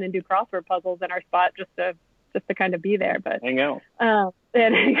fella come in and do crossword puzzles in our spot just to kind of be there, but hang out.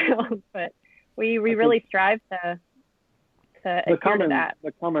 But we really strive to adhere to that.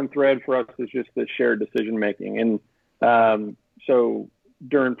 The common thread for us is just the shared decision making, and so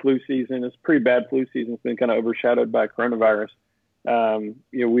during flu season, it's pretty bad flu season. It's been kind of overshadowed by coronavirus.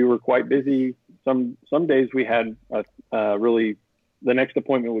 We were quite busy. Some days we had really the next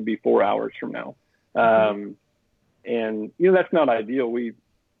appointment would be 4 hours from now. And that's not ideal.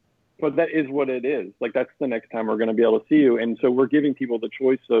 But that is what it is. Like that's the next time we're going to be able to see you. And so we're giving people the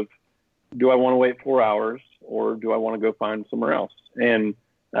choice of, do I want to wait 4 hours or do I want to go find somewhere else? And,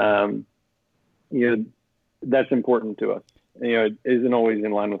 that's important to us. It isn't always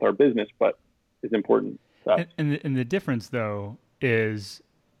in line with our business, but it's important. And the difference though is,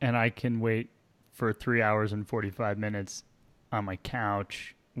 and I can wait for 3 hours and 45 minutes on my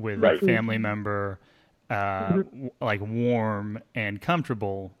couch with a family member, like warm and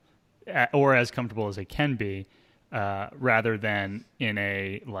comfortable, or as comfortable as it can be, rather than in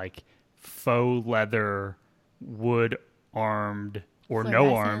a like faux leather, wood armed or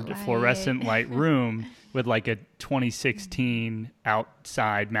no armed fluorescent light room with like a 2016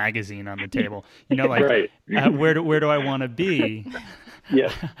 Outside magazine on the table. Where do I want to be?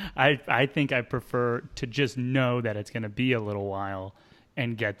 Yeah. I think I prefer to just know that it's going to be a little while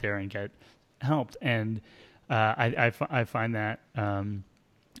and get there and get helped. And I find that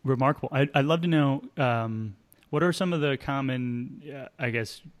remarkable. I'd love to know what are some of the common,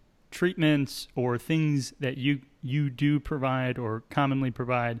 treatments or things that you do provide or commonly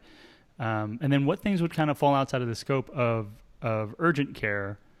provide, and then what things would kind of fall outside of the scope of urgent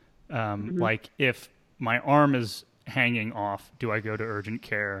care, like if my arm is hanging off, do I go to urgent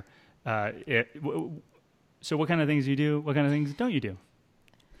care? So what kind of things do you do? What kind of things don't you do?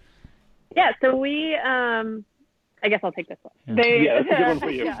 Yeah, so we, I guess I'll take this one. Yeah, that's a good one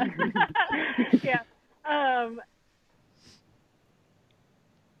for you. Yeah.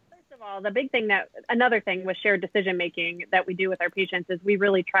 First of all, the big thing another thing with shared decision making that we do with our patients is we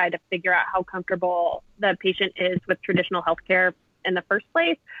really try to figure out how comfortable the patient is with traditional healthcare in the first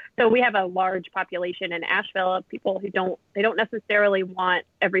place. So we have a large population in Asheville of people who don't necessarily want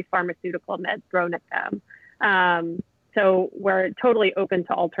every pharmaceutical med thrown at them. So we're totally open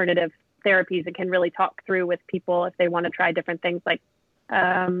to alternative therapies and can really talk through with people if they want to try different things like,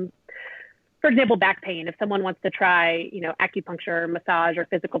 for example, back pain. If someone wants to try, acupuncture, massage, or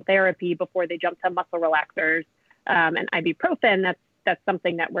physical therapy before they jump to muscle relaxers and ibuprofen, that's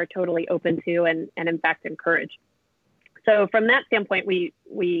something that we're totally open to and in fact encourage. So from that standpoint, we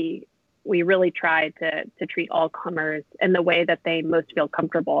really try to treat all comers in the way that they most feel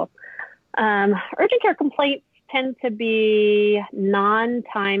comfortable. Urgent care complaints tend to be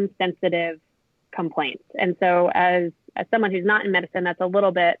non-time sensitive complaints. And so as someone who's not in medicine, that's a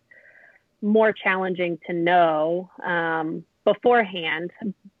little bit more challenging to know beforehand.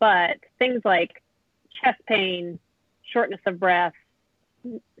 But things like chest pain, shortness of breath,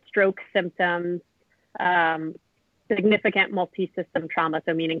 stroke symptoms, significant multi-system trauma,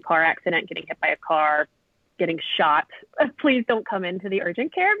 so meaning car accident, getting hit by a car, getting shot, please don't come into the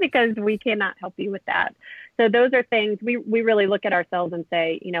urgent care because we cannot help you with that. So those are things we really look at ourselves and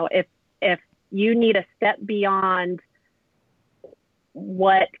say, if you need a step beyond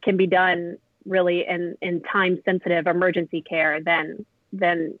what can be done really in time-sensitive emergency care, then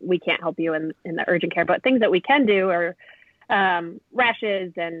we can't help you in the urgent care. But things that we can do are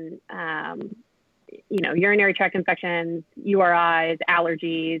rashes and urinary tract infections, URIs,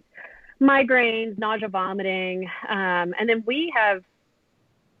 allergies, migraines, nausea, vomiting, and then we have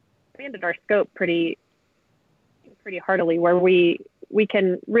expanded our scope pretty heartily, where we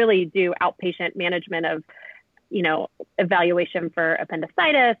can really do outpatient management of, evaluation for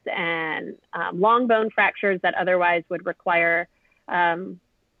appendicitis and long bone fractures that otherwise would require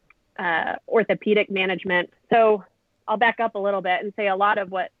orthopedic management. So I'll back up a little bit and say a lot of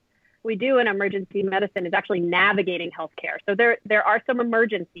what we do in emergency medicine is actually navigating healthcare. So there are some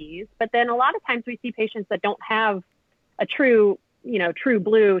emergencies, but then a lot of times we see patients that don't have a true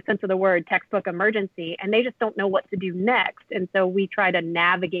blue sense of the word textbook emergency, and they just don't know what to do next. And so we try to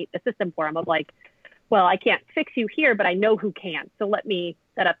navigate the system for them of like, well, I can't fix you here, but I know who can. So let me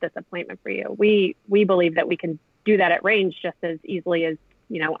set up this appointment for you. We believe that we can do that at range just as easily as,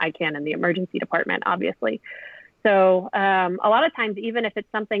 I can in the emergency department, obviously. So a lot of times, even if it's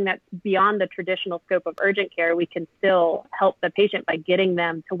something that's beyond the traditional scope of urgent care, we can still help the patient by getting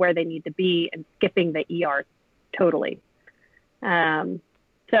them to where they need to be and skipping the ER totally. So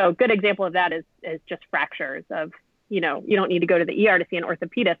a good example of that is just fractures of, you don't need to go to the ER to see an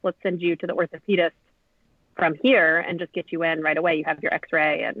orthopedist. Let's send you to the orthopedist from here and just get you in right away. You have your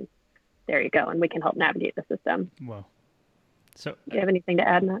x-ray and there you go. And we can help navigate the system. Wow. So do you have anything to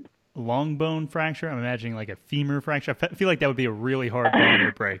add, Matt? Long bone fracture? I'm imagining like a femur fracture. I feel like that would be a really hard bone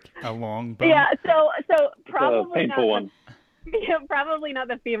to break. A long bone. Yeah. So probably painful one. Yeah, probably not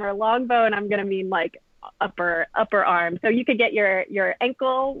the femur. Long bone, I'm going to mean like upper arm. So you could get your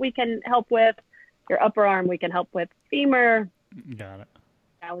ankle we can help with, your upper arm we can help with, femur. Got it.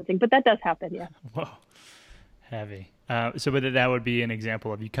 Challenging, but that does happen, yeah. Whoa, heavy. So but that would be an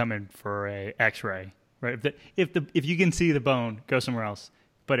example of you come in for a x-ray, right? If you can see the bone, go somewhere else.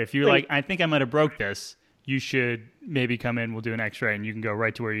 But if you're like, I think I might have broke this, you should maybe come in, we'll do an x-ray, and you can go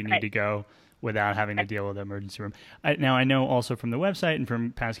right to where you need to go without having to deal with the emergency room. Now, I know also from the website and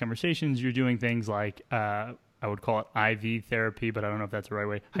from past conversations, you're doing things like, I would call it IV therapy, but I don't know if that's the right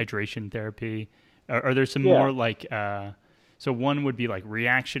way, hydration therapy. Are there some more like, so one would be like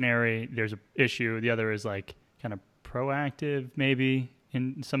reactionary, there's an issue. The other is like kind of proactive maybe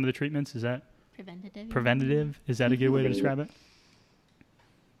in some of the treatments. Is that? Preventative? Is that a good way to describe it?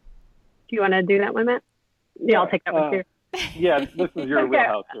 Do you want to do that one, Matt? Yeah, I'll take that one too. Yeah, this is your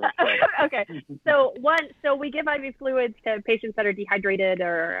wheelhouse here. So. Okay. So we give IV fluids to patients that are dehydrated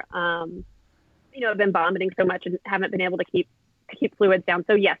or, have been vomiting so much and haven't been able to keep fluids down.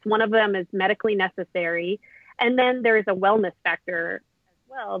 So yes, one of them is medically necessary. And then there's a wellness factor as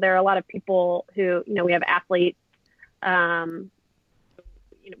well. There are a lot of people who, we have athletes, we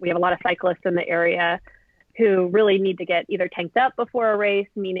have a lot of cyclists in the area who really need to get either tanked up before a race,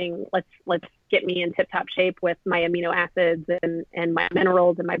 meaning let's get me in tip-top shape with my amino acids and my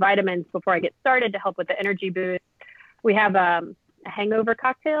minerals and my vitamins before I get started to help with the energy boost. We have a hangover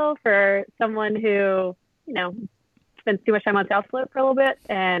cocktail for someone who, spends too much time on South Slope for a little bit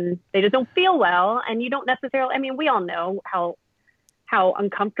and they just don't feel well. And you don't necessarily, we all know how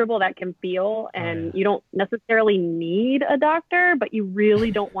uncomfortable that can feel, and you don't necessarily need a doctor, but you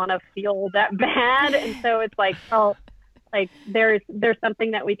really don't want to feel that bad. And so it's like, oh, like there's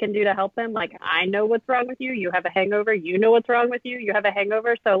something that we can do to help them. Like, I know what's wrong with you. You have a hangover. You know what's wrong with you. You have a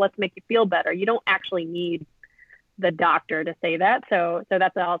hangover. So let's make you feel better. You don't actually need the doctor to say that. So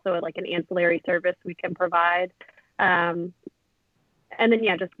that's also like an ancillary service we can provide. And then,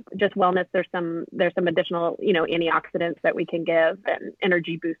 just wellness. There's some additional, antioxidants that we can give and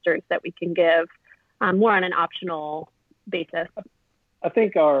energy boosters that we can give, more on an optional basis. I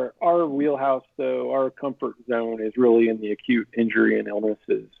think our wheelhouse, though, our comfort zone is really in the acute injury and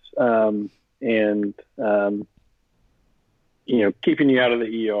illnesses, keeping you out of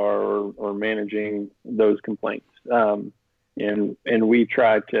the ER or managing those complaints. And we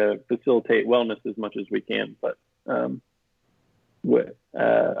try to facilitate wellness as much as we can, but with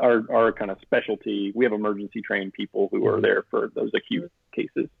our kind of specialty, we have emergency trained people who are there for those acute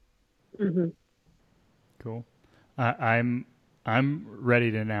cases. Mm-hmm. Cool. I'm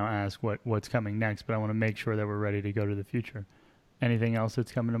ready to now ask what's coming next, but I want to make sure that we're ready to go to the future. Anything else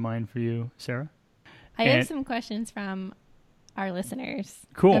that's coming to mind for you, Sarah? I have some questions from our listeners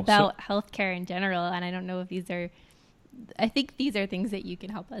about healthcare in general, and I don't know if I think these are things that you can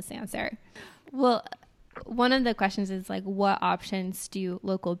help us answer. Well, one of the questions is like, what options do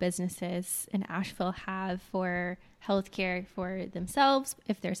local businesses in Asheville have for healthcare for themselves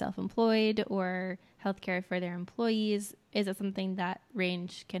if they're self-employed, or healthcare for their employees? Is it something that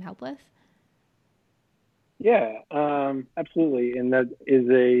Range can help with? Yeah, absolutely. And that is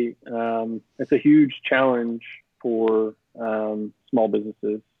it's a huge challenge for small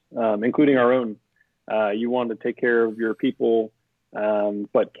businesses, including our own. You want to take care of your people,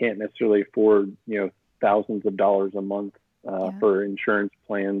 but can't necessarily afford, thousands of dollars a month for insurance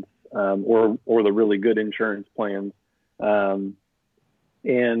plans, or the really good insurance plans. And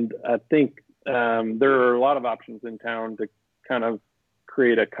I think there are a lot of options in town to kind of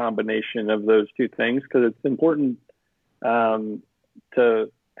create a combination of those two things, because it's important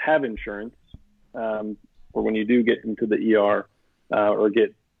to have insurance for when you do get into the ER or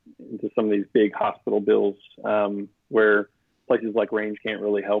get into some of these big hospital bills, where places like Range can't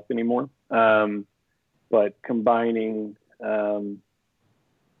really help anymore. But combining a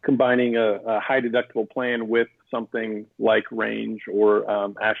high deductible plan with something like Range or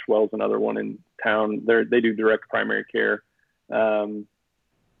Ashwell's another one in town. They do direct primary care.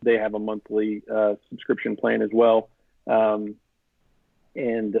 They have a monthly subscription plan as well, and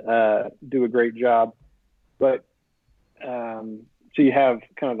do a great job. But so you have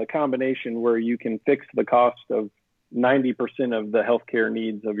kind of the combination where you can fix the cost of 90% of the healthcare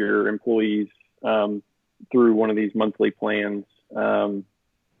needs of your employees through one of these monthly plans, but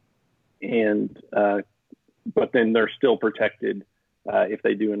then they're still protected if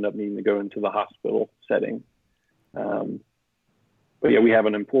they do end up needing to go into the hospital setting. But yeah, we have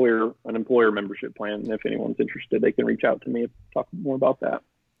an employer membership plan, and if anyone's interested, they can reach out to me and talk more about that.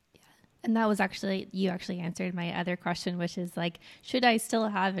 And that was you actually answered my other question, which is like, should I still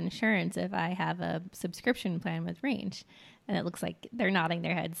have insurance if I have a subscription plan with Range? And it looks like they're nodding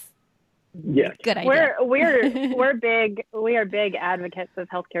their heads. Yes. Good idea. We are big advocates of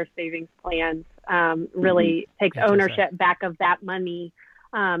healthcare savings plans. Really takes ownership back of that money,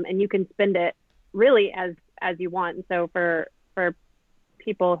 and you can spend it really as you want. And so for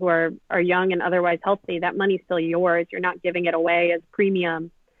people who are young and otherwise healthy, that money's still yours. You're not giving it away as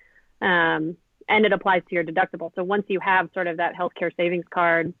premium. And it applies to your deductible. So once you have sort of that healthcare savings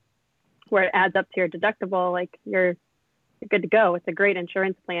card where it adds up to your deductible, like you're good to go. It's a great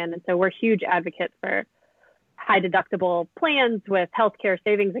insurance plan. And so we're huge advocates for high deductible plans with healthcare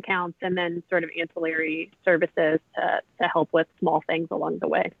savings accounts, and then sort of ancillary services to help with small things along the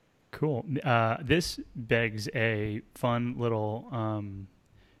way. Cool. This begs a fun little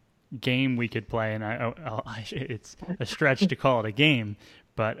game we could play, and it's a stretch to call it a game,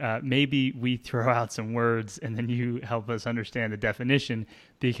 but maybe we throw out some words and then you help us understand the definition,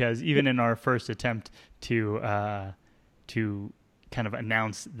 because even in our first attempt to kind of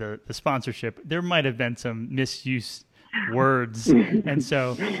announce the sponsorship, there might have been some misuse words, and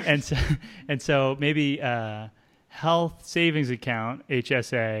so maybe health savings account,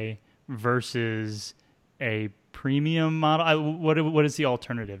 HSA, versus a premium model. What is the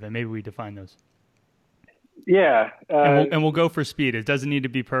alternative? And maybe we define those. Yeah. And we'll go for speed. It doesn't need to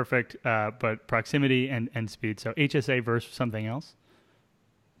be perfect, but proximity and speed. So HSA versus something else?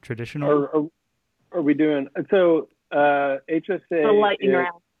 Traditional? Are we doing so? HSA A lightning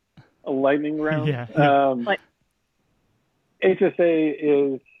round. A lightning round. Yeah. HSA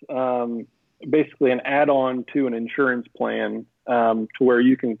is basically an add-on to an insurance plan to where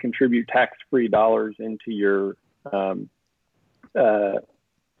you can contribute tax-free dollars into your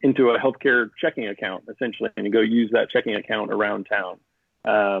into a healthcare checking account, essentially, and you go use that checking account around town,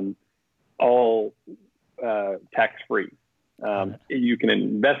 all tax-free. You can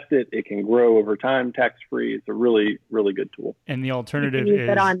invest it; it can grow over time, tax-free. It's a really, really good tool. And the alternative is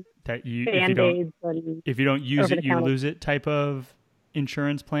that if you don't use it, you lose it type of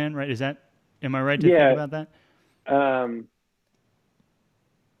insurance plan, right? Am I right to think about that?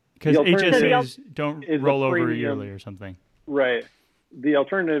 Because HSAs don't roll over yearly or something. Right. The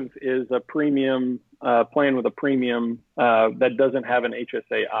alternative is a premium plan with a premium that doesn't have an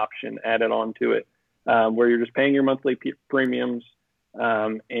HSA option added onto it, where you're just paying your monthly premiums,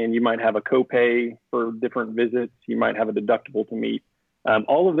 and you might have a copay for different visits. You might have a deductible to meet.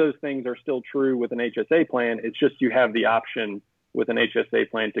 All of those things are still true with an HSA plan. It's just you have the option with an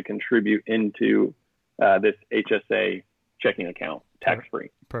HSA plan to contribute into this HSA checking account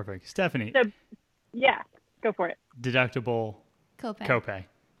tax-free. Perfect. Stephanie. So, yeah, go for it. Deductible. Copay.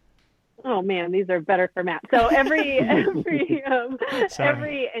 Oh man, these are better for Matt. So it's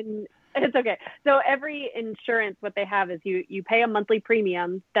okay. So every insurance, what they have is you pay a monthly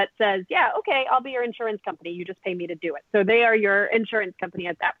premium that says, yeah, okay, I'll be your insurance company. You just pay me to do it. So they are your insurance company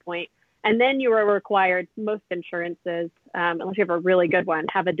at that point. And then you are required, most insurances, unless you have a really good one,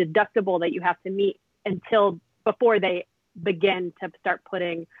 have a deductible that you have to meet before they begin to start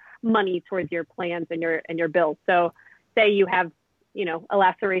putting money towards your plans and your bills. So say you have, a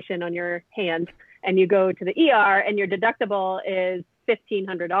laceration on your hand and you go to the ER and your deductible is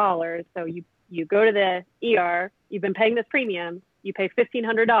 $1,500. So you go to the ER, you've been paying this premium, you pay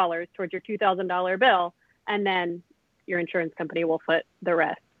 $1,500 towards your $2,000 bill, and then your insurance company will foot the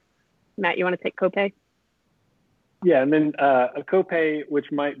rest. Matt, you want to take copay? Yeah, and then a copay,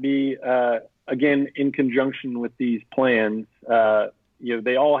 which might be, again, in conjunction with these plans,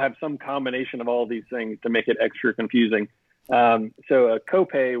 they all have some combination of all these things to make it extra confusing. So a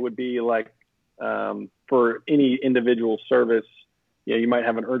copay would be like for any individual service, you might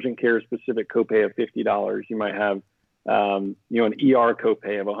have an urgent care specific copay of $50. You might have, an ER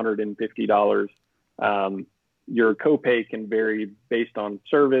copay of $150. Your copay can vary based on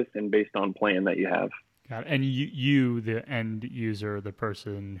service and based on plan that you have. Got it. And you, the end user, the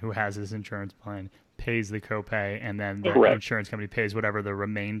person who has this insurance plan, pays the copay, and then the insurance company pays whatever the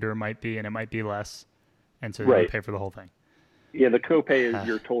remainder might be, and it might be less, and so they pay for the whole thing. Yeah, the copay is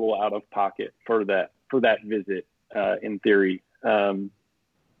your total out of pocket for that visit, in theory, and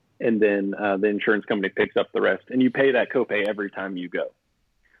then the insurance company picks up the rest, and you pay that copay every time you go.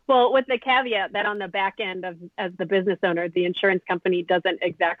 Well, with the caveat that on the back end as the business owner, the insurance company doesn't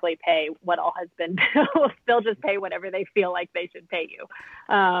exactly pay what all has been billed. They'll just pay whatever they feel like they should pay you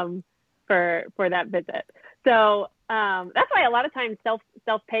for that visit. So that's why a lot of times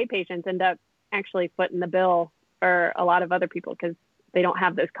self-pay patients end up actually footing the bill for a lot of other people because they don't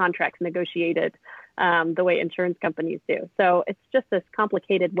have those contracts negotiated the way insurance companies do. So it's just this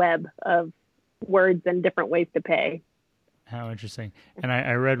complicated web of words and different ways to pay. How interesting. And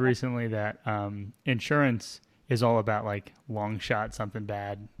I read recently that insurance is all about like long shot, something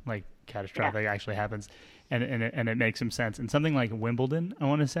bad, like catastrophic actually happens. And it makes some sense. And something like Wimbledon, I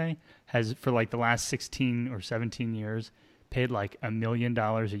want to say, has for like the last 16 or 17 years paid like $1 million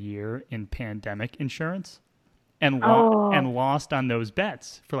a year in pandemic insurance and lost on those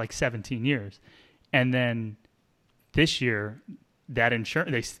bets for like 17 years. And then this year, that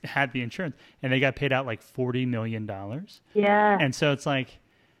insurance, they had the insurance and they got paid out like $40 million. Yeah. And so it's like,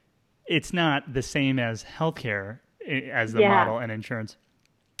 it's not the same as healthcare as the model and insurance,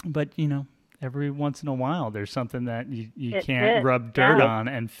 but every once in a while, there's something that you can't rub dirt on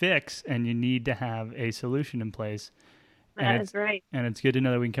and fix, and you need to have a solution in place. That is right. And it's good to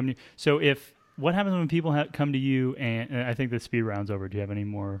know that we can come to you. So what happens when people come to you, and I think the speed round's over. Do you have any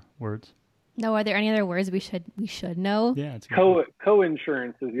more words? No, are there any other words we should know? Yeah, it's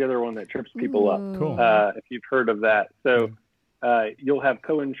co-insurance is the other one that trips people up. Cool. If you've heard of that. So you'll have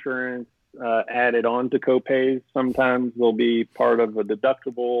co-insurance added on to copays. Sometimes they'll be part of a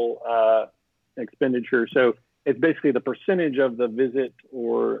deductible expenditure. So it's basically the percentage of the visit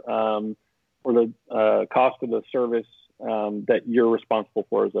or the cost of the service that you're responsible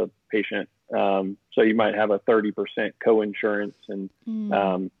for as a patient. So you might have a 30% co-insurance, and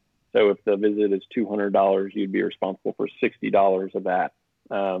So if the visit is $200, you'd be responsible for $60 of that.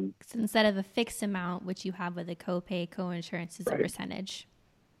 So instead of a fixed amount, which you have with a copay, coinsurance is a Right. percentage.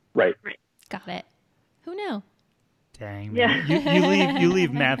 Right. Got it. Who knew? Dang, Yeah. man. You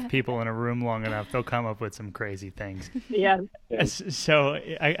leave math people in a room long enough, they'll come up with some crazy things. Yeah. So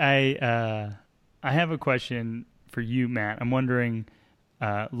I have a question for you, Matt. I'm wondering,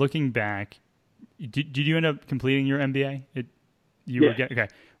 looking back, did you end up completing your MBA? Okay.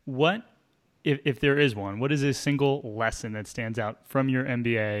 What, if there is one, what is a single lesson that stands out from your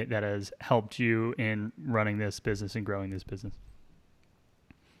MBA that has helped you in running this business and growing this business?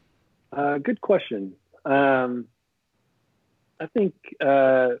 Good question. I think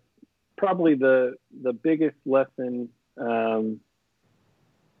probably the biggest lesson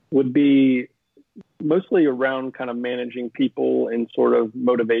would be mostly around kind of managing people and sort of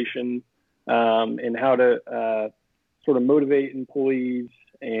motivation, and how to sort of motivate employees,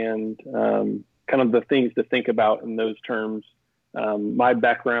 and kind of the things to think about in those terms. My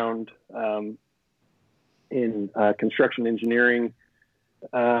background in construction engineering,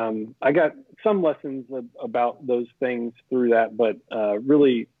 I got some lessons about those things through that, but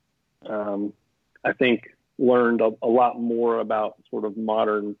really, I think learned a lot more about sort of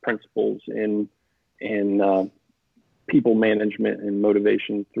modern principles in people management and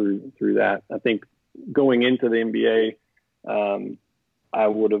motivation through that. I think going into the MBA, I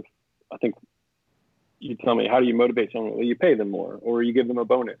think you tell me, how do you motivate someone? Well, you pay them more, or you give them a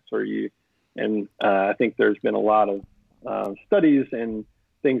bonus, and I think there's been a lot of studies and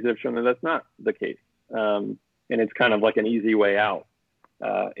things that have shown that that's not the case. And it's kind of like an easy way out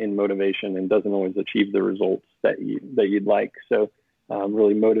in motivation, and doesn't always achieve the results that you'd like. So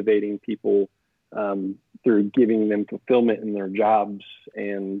really motivating people through giving them fulfillment in their jobs,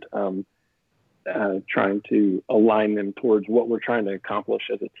 and trying to align them towards what we're trying to accomplish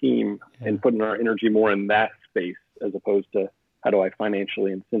as a team, and putting our energy more in that space, as opposed to how do I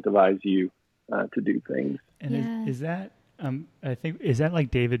financially incentivize you to do things. And is that, I think, is that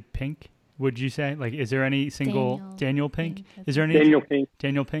like David Pink? Would you say, like, is there any single Daniel Pink? Is there any Daniel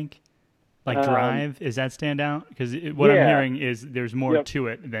Pink? Like Drive, is that stand out? Because what I'm hearing is there's more to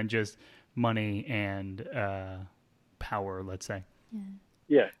it than just money and power, let's say.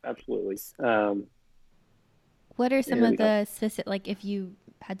 Yeah, absolutely. What are some of the specific, like, if you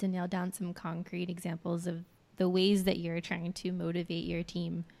had to nail down some concrete examples of the ways that you're trying to motivate your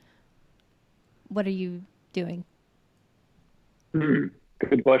team, what are you doing?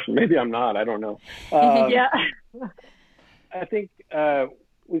 Good question. Maybe I'm not. I don't know. Yeah. I think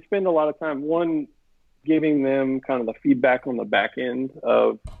we spend a lot of time, one, giving them kind of the feedback on the back end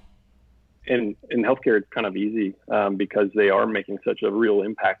of, in healthcare, it's kind of easy because they are making such a real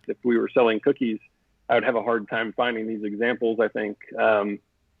impact. If we were selling cookies, I would have a hard time finding these examples, I think,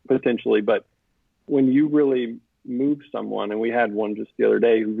 potentially. But when you really move someone, and we had one just the other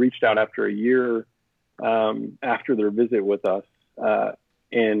day who reached out after a year after their visit with us,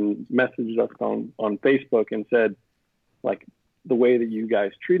 and messaged us on Facebook and said, like, the way that you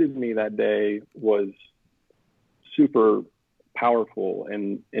guys treated me that day was super powerful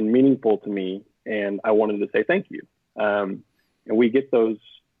and meaningful to me, and I wanted to say thank you. And we get those,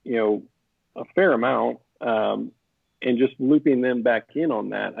 a fair amount, and just looping them back in on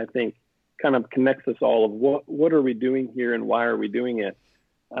that, I think, kind of connects us all of what are we doing here and why are we doing it.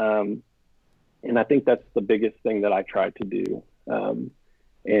 And I think that's the biggest thing that I try to do.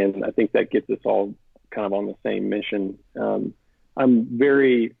 And I think that gets us all kind of on the same mission. I'm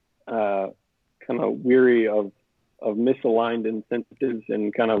very kind of weary of misaligned incentives,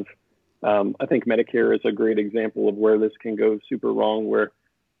 and kind of, I think Medicare is a great example of where this can go super wrong, where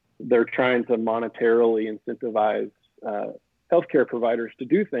they're trying to monetarily incentivize healthcare providers to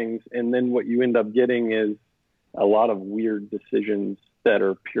do things. And then what you end up getting is a lot of weird decisions that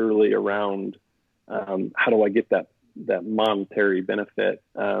are purely around how do I get that monetary benefit.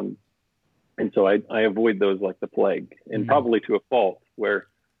 And so I avoid those like the plague, and probably to a fault, where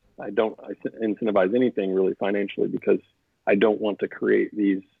I incentivize anything really financially, because I don't want to create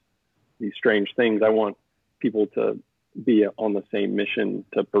these strange things. I want people to be on the same mission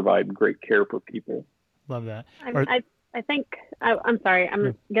to provide great care for people. Love that. I think, I'm sorry,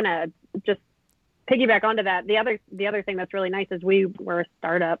 I'm going to just piggyback onto that. The other thing that's really nice is we were a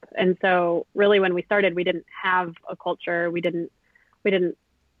startup. And so really when we started, we didn't have a culture. We've been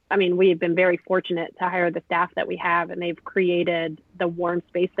very fortunate to hire the staff that we have, and they've created the warm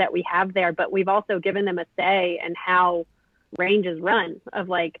space that we have there. But we've also given them a say in how Range is run, of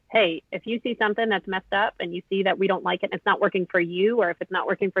like, hey, if you see something that's messed up and you see that we don't like it and it's not working for you, or if it's not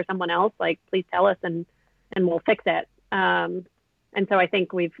working for someone else, like, please tell us and we'll fix it. And so I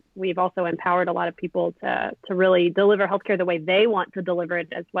think we've also empowered a lot of people to really deliver healthcare the way they want to deliver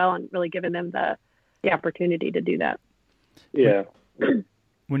it as well, and really given them the opportunity to do that. Yeah.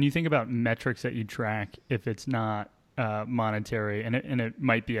 When you think about metrics that you track, if it's not monetary, and it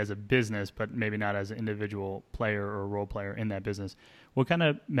might be as a business, but maybe not as an individual player or role player in that business, what kind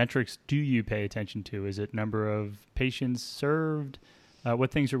of metrics do you pay attention to? Is it number of patients served?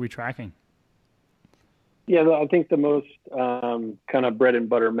 What things are we tracking? Yeah, I think the most kind of bread and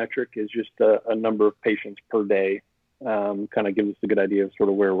butter metric is just a number of patients per day. Kind of gives us a good idea of sort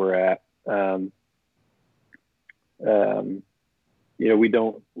of where we're at.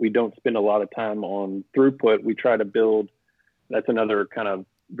 We don't spend a lot of time on throughput. We try to build. That's another kind of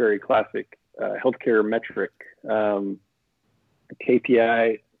very classic healthcare metric,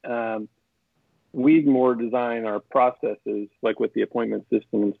 KPI. We more design our processes, like with the appointment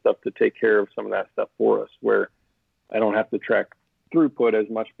system and stuff, to take care of some of that stuff for us, where I don't have to track throughput as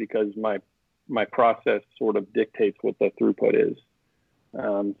much because my process sort of dictates what the throughput is.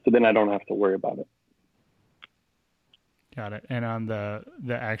 So then I don't have to worry about it. Got it. And on the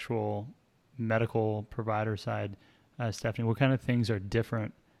actual medical provider side, Stephanie, what kind of things are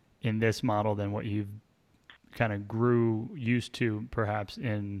different in this model than what you've kind of grew used to perhaps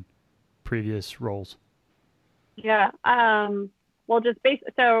in previous roles? Yeah. Well,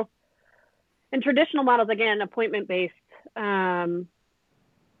 so in traditional models, again, appointment-based,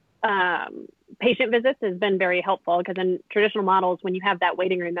 patient visits has been very helpful, because in traditional models, when you have that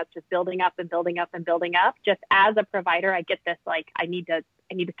waiting room that's just building up and building up and building up, just as a provider, I get this, like, I need to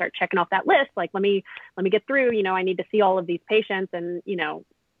start checking off that list. Like, let me get through, I need to see all of these patients. And,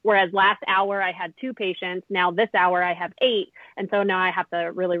 whereas last hour I had 2 patients, now this hour I have 8. And so now I have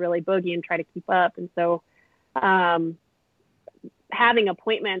to really, really boogie and try to keep up. And so having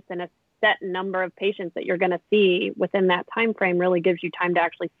appointments and a set number of patients that you're going to see within that time frame really gives you time to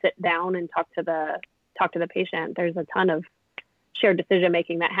actually sit down and talk to the patient. There's a ton of shared decision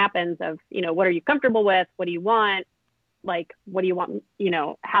making that happens of, what are you comfortable with? What do you want? Like, what do you want?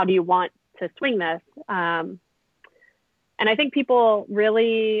 How do you want to swing this? And I think people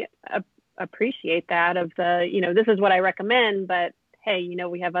really appreciate that of the, this is what I recommend, but hey,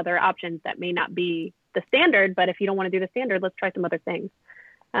 we have other options that may not be the standard, but if you don't want to do the standard, let's try some other things.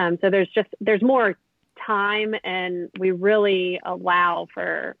 So there's more time, and we really allow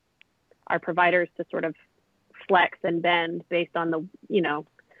for our providers to sort of flex and bend based on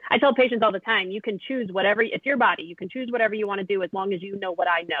I tell patients all the time, you can choose whatever, it's your body, you can choose whatever you want to do as long as you know what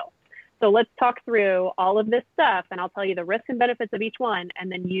I know. So let's talk through all of this stuff, and I'll tell you the risks and benefits of each one,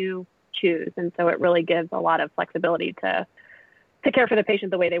 and then you choose. And so it really gives a lot of flexibility to care for the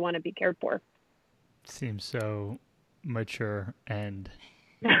patient the way they want to be cared for. Seems so mature and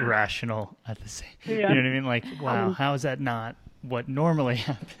rational at the same. Yeah. You know what I mean? Like, wow, how is that not what normally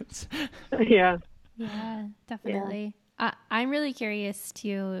happens? Yeah. Yeah, definitely. Yeah. I'm really curious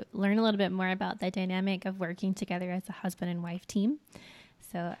to learn a little bit more about the dynamic of working together as a husband and wife team.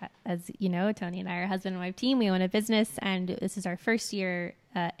 So as you know, Tony and I are a husband and wife team. We own a business, and this is our first year,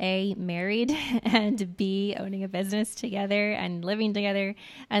 A, married, and B, owning a business together and living together.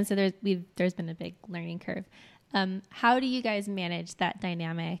 And so there's been a big learning curve. How do you guys manage that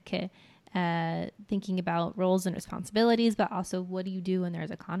dynamic, thinking about roles and responsibilities, but also what do you do when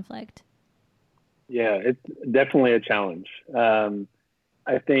there's a conflict? Yeah, it's definitely a challenge.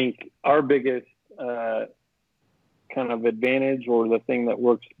 I think our biggest kind of advantage, or the thing that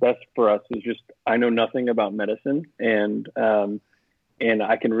works best for us, is just I know nothing about medicine, and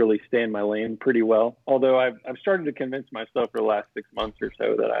I can really stay in my lane pretty well. Although I've started to convince myself for the last 6 months or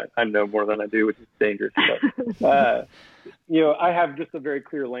so that I know more than I do, which is dangerous. But, I have just a very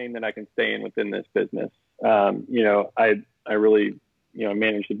clear lane that I can stay in within this business. I really,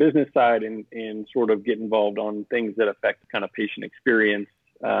 manage the business side and sort of get involved on things that affect kind of patient experience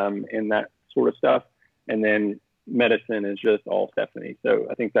and that sort of stuff. And then medicine is just all Stephanie. So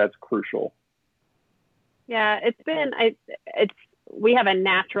I think that's crucial. Yeah, we have a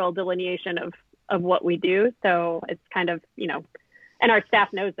natural delineation of what we do. So it's kind of, and our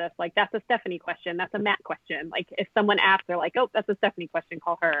staff knows this, like, that's a Stephanie question. That's a Matt question. Like, if someone asks, they're like, oh, that's a Stephanie question,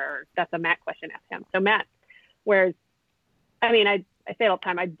 call her. Or that's a Matt question, ask him. So Matt, whereas, I say it all the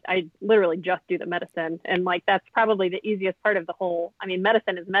time, I literally just do the medicine. And like, that's probably the easiest part of the whole,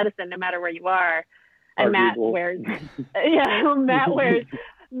 medicine is medicine no matter where you are. And Matt wears,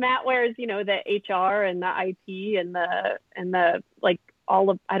 Matt wears, the HR and the IT and the like,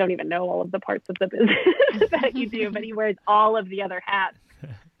 I don't even know all of the parts of the business that you do, but he wears all of the other hats.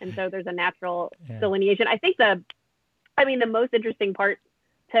 And so there's a natural delineation. I think the most interesting part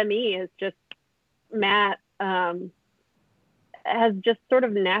to me is just Matt, has just sort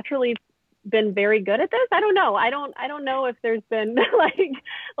of naturally been very good at this. I don't know. I don't know if there's been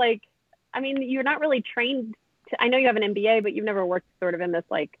like, I mean, you're not really trained I know you have an MBA, but you've never worked sort of in this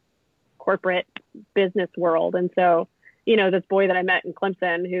like corporate business world. And so, this boy that I met in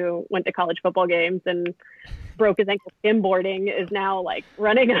Clemson who went to college football games and broke his ankle skimboarding is now like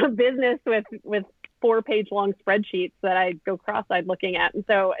running a business with 4-page long spreadsheets that I go cross-eyed looking at. And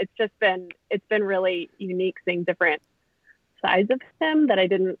so it's been really unique seeing different sides of him that I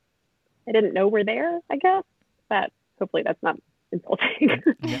didn't know were there, I guess, but hopefully that's not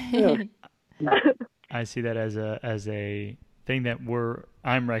insulting. I see that as a thing that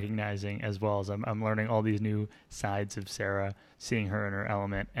I'm recognizing, as well as I'm learning all these new sides of Sarah, seeing her in her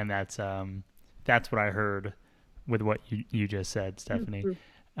element, and that's what I heard with what you just said, Stephanie.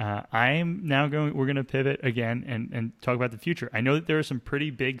 Mm-hmm. We're going to pivot again and talk about the future. I know that there are some pretty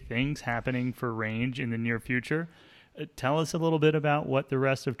big things happening for Range in the near future. Tell us a little bit about what the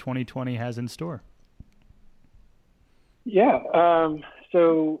rest of 2020 has in store. Yeah.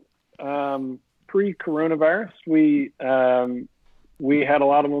 Pre-coronavirus, we had a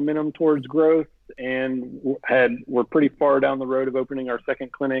lot of momentum towards growth, and we're pretty far down the road of opening our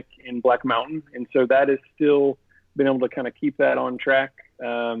second clinic in Black Mountain. And so that is still been able to kind of keep that on track.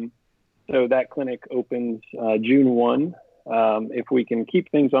 So that clinic opens June 1, if we can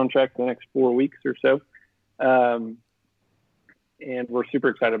keep things on track the next 4 weeks or so. And we're super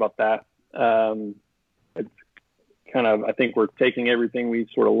excited about that. It's kind of, I think we're taking everything we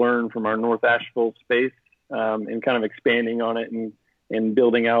sort of learned from our North Asheville space and kind of expanding on it and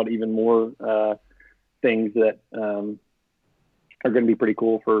building out even more things that are going to be pretty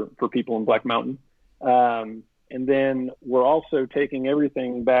cool for people in Black Mountain. And then we're also taking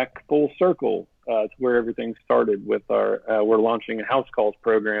everything back full circle to where everything started with we're launching a house calls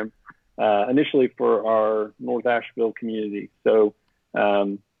program initially for our North Asheville community. So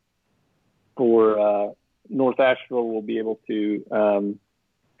for North Asheville, we'll be able to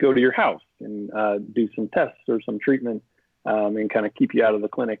go to your house and do some tests or some treatment and kind of keep you out of the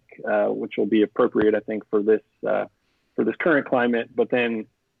clinic, which will be appropriate, I think, for this current climate. But then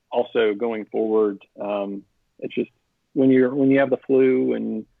also going forward, it's just when you have the flu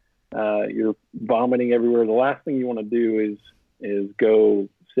and you're vomiting everywhere, the last thing you want to do is go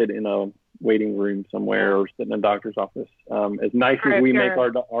sit in a waiting room somewhere or sit in a doctor's office. As nice as we make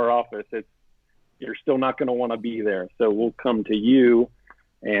our office, you're still not going to want to be there. So we'll come to you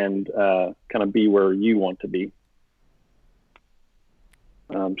and kind of be where you want to be.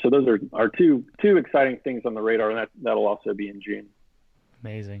 So those are our two exciting things on the radar, and that'll also be in June.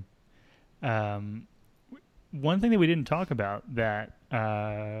 Amazing. One thing that we didn't talk about that,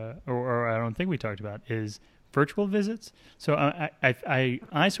 or I don't think we talked about, is virtual visits. So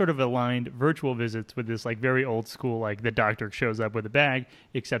I sort of aligned virtual visits with this like very old school, like the doctor shows up with a bag,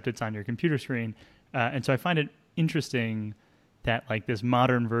 except it's on your computer screen. And so I find it interesting that like this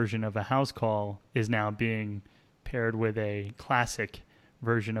modern version of a house call is now being paired with a classic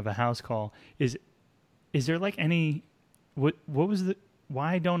version of a house call. Is there like any,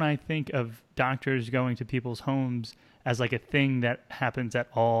 why don't I think of doctors going to people's homes as like a thing that happens at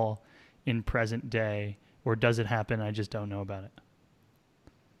all in present day, or does it happen? I just don't know about it.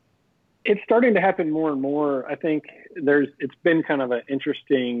 It's starting to happen more and more. I think it's been kind of an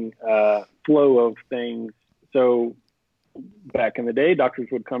interesting flow of things. So back in the day, doctors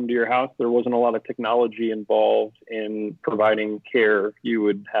would come to your house. There wasn't a lot of technology involved in providing care. You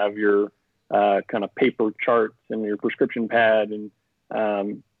would have your kind of paper charts and your prescription pad and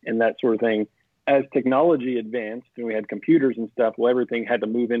that sort of thing. As technology advanced and we had computers and stuff, well, everything had to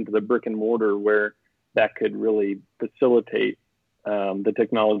move into the brick and mortar where that could really facilitate the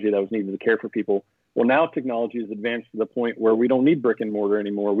technology that was needed to care for people. Well, now technology has advanced to the point where we don't need brick and mortar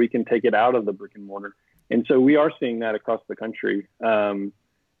anymore. We can take it out of the brick and mortar. And so we are seeing that across the country,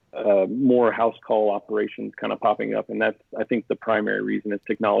 more house call operations kind of popping up. And that's, I think, the primary reason is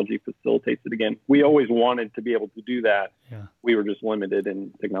technology facilitates it again. We always wanted to be able to do that. Yeah. We were just limited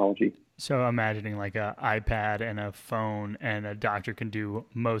in technology. So imagining like an iPad and a phone, and a doctor can do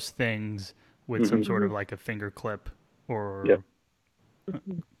most things with some sort of like a finger clip or... Yep.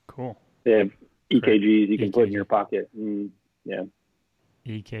 Cool. They have EKGs you can put in your pocket. Yeah.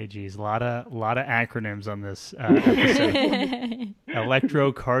 EKGs. A lot of acronyms on this episode.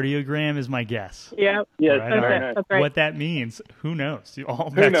 Electrocardiogram is my guess. Yeah. Yes. Right? That's right. What that means, who knows? Who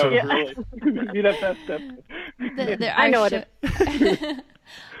knows? Really? You'd have that step. I know it.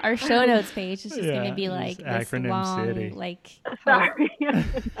 Our show notes page is just going to be like this long, city. Like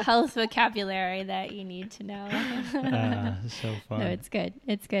health vocabulary that you need to know. So fun. No, it's good.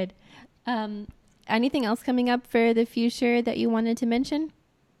 It's good. anything else coming up for the future that you wanted to mention?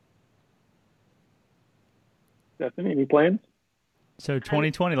 Stephanie, any plans? So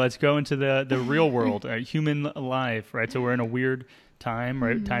 2020, let's go into the real world, human life, right? So we're in a weird time,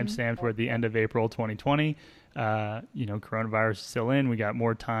 right? Time stamped. We're at the end of April 2020. Coronavirus is still in. We got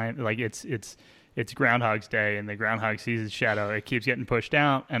more time. Like it's Groundhog's Day, and the groundhog sees his shadow. It keeps getting pushed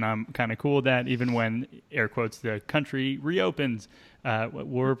out, and I'm kind of cool with that. Even when, air quotes, the country reopens,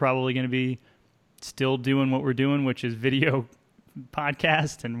 we're probably going to be still doing what we're doing, which is video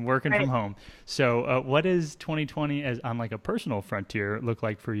podcast and working from home. So what does 2020 as on like a personal frontier look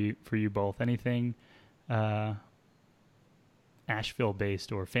like for you both? Anything Asheville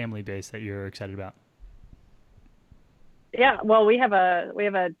based or family based that you're excited about? Yeah, well, we have a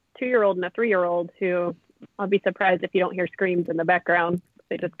 2-year-old and a 3-year-old who, I'll be surprised if you don't hear screams in the background.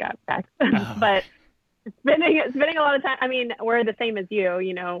 They just got back. But spending a lot of time. I mean, we're the same as you.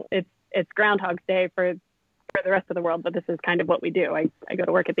 You know, it's Groundhog's Day for the rest of the world, but this is kind of what we do. I go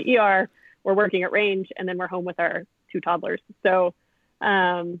to work at the ER, we're working at range, and then we're home with our 2 toddlers. So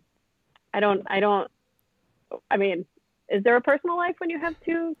I mean, is there a personal life when you have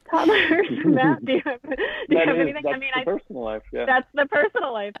 2 toddlers, Matt? Do you have anything? That's the personal life, yeah. That's the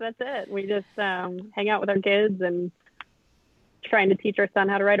personal life. That's it. We just hang out with our kids and trying to teach our son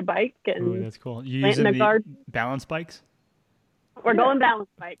how to ride a bike. And ooh, that's cool. You using the balance bikes? We're going balance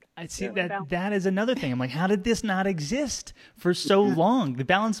bike. I see that is another thing. I'm like, how did this not exist for so long? The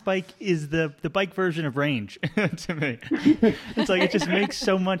balance bike is the bike version of range to me. It's like, it just makes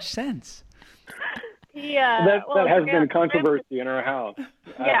so much sense. Yeah, that has been controversy in our house.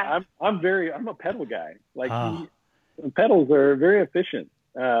 Yeah, I'm a pedal guy. Like pedals are very efficient.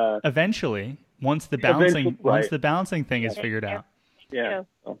 Eventually, once the balancing thing is figured out. Yeah.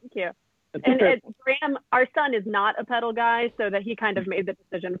 Thank you. And Graham, our son, is not a pedal guy, so that he kind of made the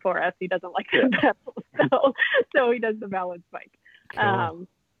decision for us. He doesn't like the pedals, so he does the balance bike. Cool.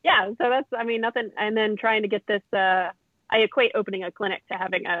 So that's, I mean, nothing. And then trying to get this. I equate opening a clinic to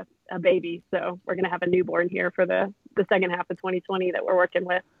having a baby, so we're going to have a newborn here for the second half of 2020 that we're working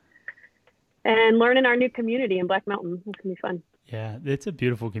with, and learning our new community in Black Mountain. It's gonna be fun. Yeah, it's a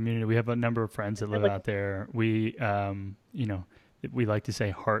beautiful community. We have a number of friends that live out there. We, we like to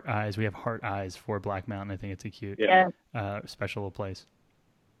say heart eyes. We have heart eyes for Black Mountain. I think it's a cute, special little place.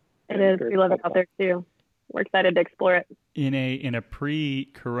 It is. We love it out there too. We're excited to explore it. In a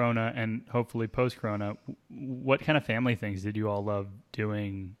pre-corona and hopefully post-corona, what kind of family things did you all love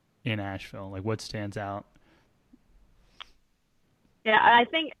doing in Asheville? Like, what stands out? Yeah, I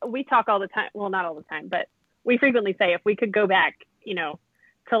think we talk all the time. Well, not all the time, but we frequently say if we could go back,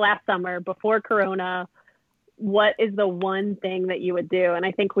 to last summer before corona, what is the one thing that you would do? And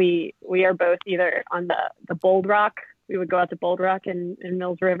I think we are both either on the Bold Rock. We would go out to Bold Rock and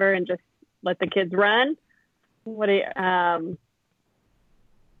Mills River and just let the kids run. Sierra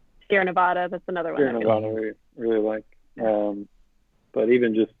Nevada, that's another one. Sierra Nevada, we really like. But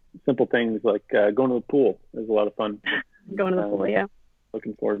even just simple things like going to the pool is a lot of fun. Going to the pool, yeah.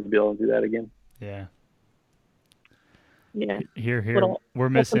 Looking forward to be able to do that again. Yeah. Yeah. Here. We're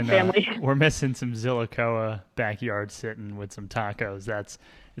missing some Zillicoa backyard sitting with some tacos.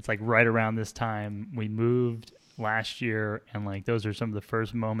 It's like right around this time we moved last year, and like those are some of the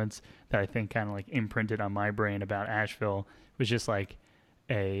first moments that I think kind of like imprinted on my brain about Asheville. It was just like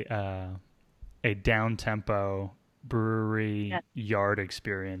a down tempo brewery yard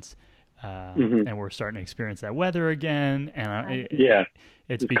experience, and we're starting to experience that weather again, and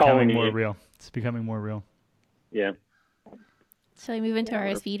it's becoming more real. It's becoming more real. Yeah. Shall we move into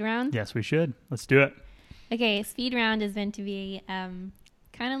our speed round? Yes, we should. Let's do it. Okay, speed round is meant to be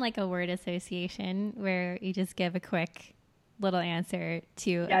kind of like a word association where you just give a quick little answer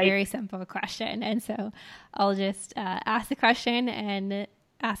to a very simple question. And so I'll just ask the question and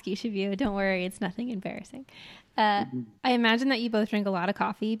ask each of you. Don't worry, it's nothing embarrassing. I imagine that you both drink a lot of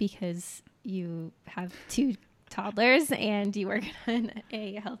coffee because you have 2 toddlers and you work in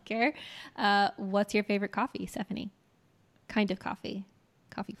a healthcare. What's your favorite coffee, Stephanie? Kind of coffee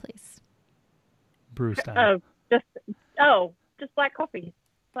place. Brew style. Just black coffee.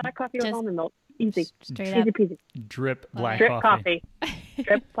 Black coffee with almond milk. Easy. Straight easy up. peasy. Drip black coffee.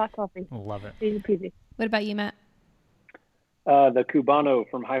 Drip black coffee. Love it. Easy peasy. What about you, Matt? The Cubano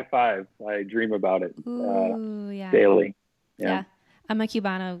from High Five. I dream about it daily. Yeah. I'm a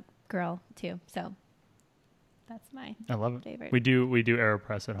Cubano girl too, so that's my I love it. favorite. We do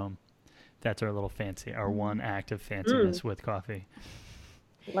AeroPress at home. That's our little fancy, our one act of fanciness with coffee.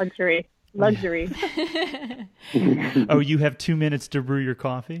 Luxury. Oh, you have 2 minutes to brew your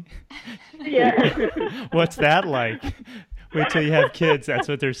coffee? Yeah. What's that like? Wait till you have kids. That's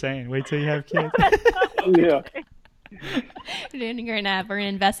what they're saying. Wait till you have kids. Yeah. We're gonna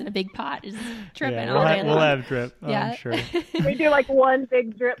invest in a big pot, just dripping Yeah, all day long. we'll have drip. Yeah. I'm sure. We do like one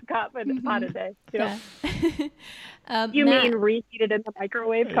big drip cup and pot a day. Yeah. You Matt, mean reheated in the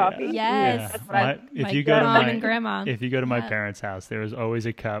microwave coffee? Yes. That's what I- If you go to mom and grandma. if you go to my parents' house, there was always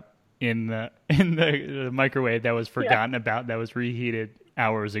a cup in the microwave that was forgotten about, that was reheated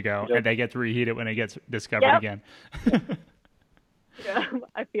hours ago, and they get to reheat it when it gets discovered again. Yeah,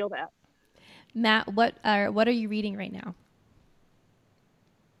 I feel that. Matt, what are you reading right now?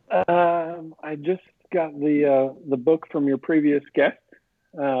 I just got the book from your previous guest,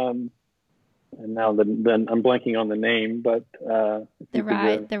 and now I'm blanking on the name, but The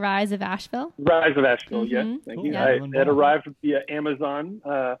Rise of Asheville. Rise of Asheville. Yes, thank Cool. you. Yeah. It arrived via Amazon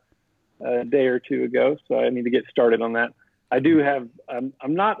a day or two ago, so I need to get started on that. I do have. I'm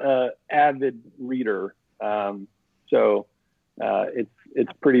not an avid reader, so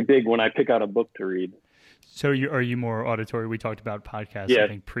it's pretty big when I pick out a book to read. So are you more auditory? We talked about podcasts, Yes. I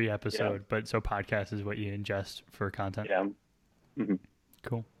think, pre-episode, but so podcast is what you ingest for content. Yeah. Mm-hmm.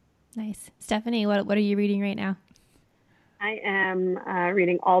 Cool. Nice. Stephanie, what are you reading right now? I am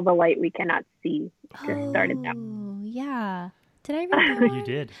reading All the Light We Cannot See. Just started that. Oh, yeah. Did I read that? You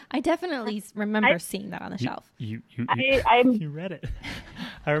did. I definitely remember seeing that on the shelf. You I'm you read it.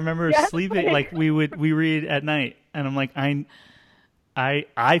 I remember sleeping, like we read at night, and I'm like,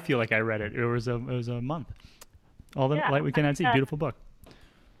 I feel like I read it. It was a month. All the Light We Cannot See. Beautiful book.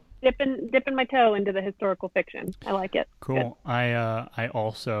 dipping my toe into the historical fiction. I like it. Cool. Good. I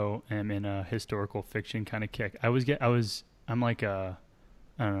also am in a historical fiction kind of kick. I'm like I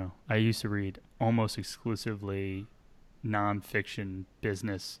don't know. I used to read almost exclusively nonfiction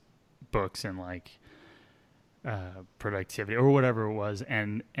business books and like productivity or whatever it was,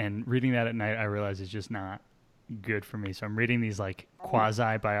 and reading that at night, I realized it's just not good for me. So I'm reading these like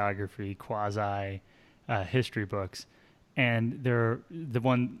quasi biography, quasi history books, and they're the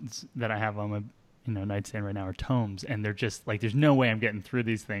ones that I have on my nightstand right now are tomes, and they're just like, there's no way I'm getting through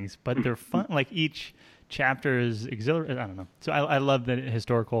these things, but they're fun. Like each chapter is exhilarating. I don't know. So I love the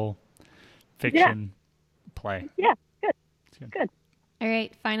historical fiction play. Yeah, good. Good. Good. All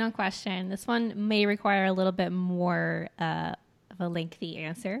right, final question. This one may require a little bit more of a lengthy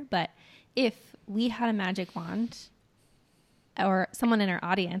answer, but if we had a magic wand, or someone in our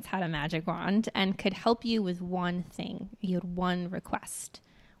audience had a magic wand and could help you with one thing, you had one request,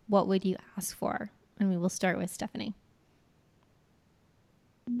 what would you ask for? And we will start with Stephanie.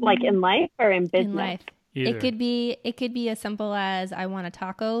 Like in life or in business? In life. Either. It could be as simple as I want a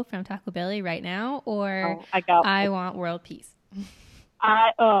taco from Taco Belly right now, or Oh, I want world peace.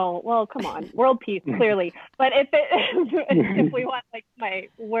 Well, come on, world peace clearly. But if we want like my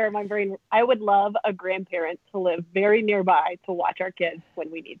brain, I would love a grandparent to live very nearby to watch our kids when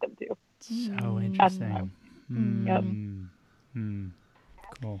we need them to. So interesting. Yep.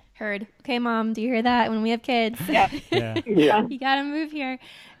 Cool. Heard. Okay, Mom, do you hear that? When we have kids, Yeah. Yeah. you gotta move here.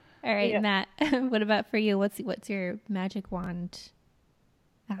 All right, Yeah. Matt. What about for you? What's your magic wand?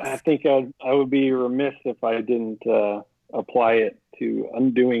 I think I would be remiss if I didn't apply it to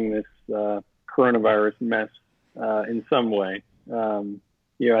undoing this coronavirus mess in some way.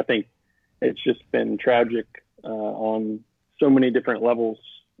 I think it's just been tragic on so many different levels,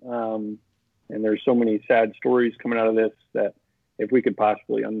 and there's so many sad stories coming out of this that if we could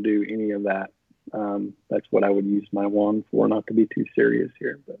possibly undo any of that, that's what I would use my wand for. Not to be too serious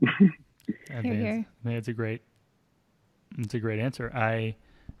here, but I Hear, think it's a great answer. I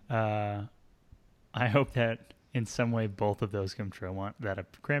hope that in some way both of those come true. I want that a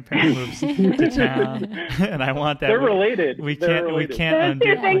grandparent moves to town, and I want that they're related. We They're can't related. undo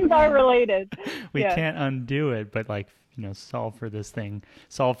Those two things are related. we Yeah. can't undo it, but like solve for this thing,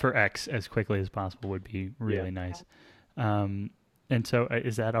 solve for X as quickly as possible would be really nice. And so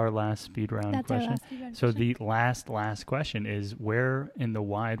is that our last speed round That's question? our last speed round So question. the last question is, where in the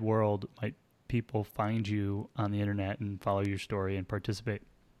wide world might people find you on the internet and follow your story and participate?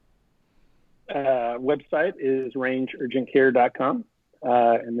 Website is rangeurgentcare.com.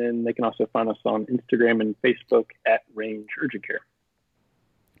 And then they can also find us on Instagram and Facebook at Range Urgent Care.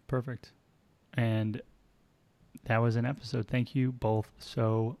 Perfect. And that was an episode. Thank you both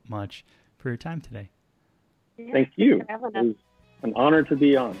so much for your time today. Yeah. Thank you. For having It us. was an honor to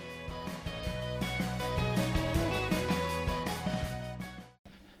be on.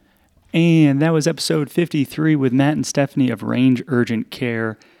 And that was episode 53 with Matt and Stephanie of Range Urgent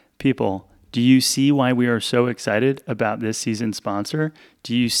Care. People, do you see why we are so excited about this season's sponsor?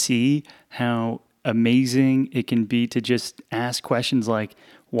 Do you see how amazing it can be to just ask questions like,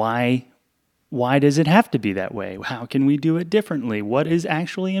 why why does it have to be that way? How can we do it differently? What is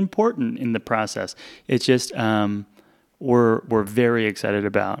actually important in the process? It's just we're very excited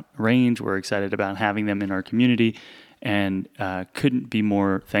about Range. We're excited about having them in our community, and couldn't be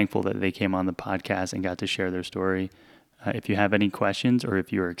more thankful that they came on the podcast and got to share their story. If you have any questions, or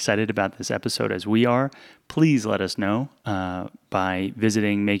if you're excited about this episode as we are, please let us know by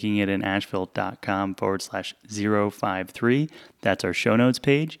visiting makingitinashville.com/053. That's our show notes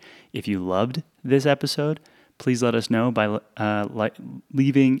page. If you loved this episode, please let us know by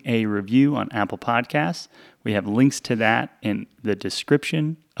leaving a review on Apple Podcasts. We have links to that in the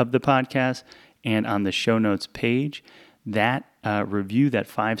description of the podcast and on the show notes page. That review, that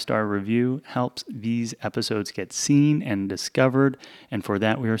 5-star review, helps these episodes get seen and discovered. And for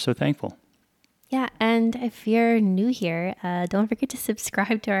that, we are so thankful. Yeah, and if you're new here, don't forget to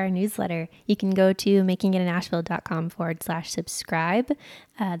subscribe to our newsletter. You can go to makingitinashville.com/subscribe.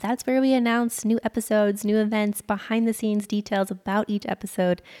 That's where we announce new episodes, new events, behind the scenes details about each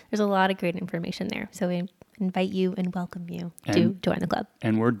episode. There's a lot of great information there. So we invite you and welcome you to join the club.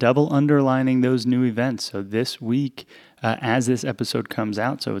 And we're double underlining those new events. So this week, as this episode comes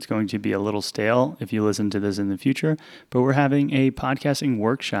out, so it's going to be a little stale if you listen to this in the future, but we're having a podcasting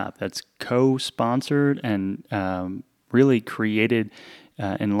workshop that's co-sponsored and really created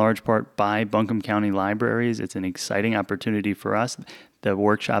in large part by Buncombe County Libraries. It's an exciting opportunity for us. The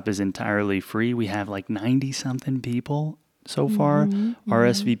workshop is entirely free. We have like 90-something people so far,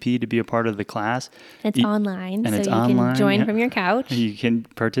 RSVP to be a part of the class. It's online, and so it's you online, can join from your couch. You can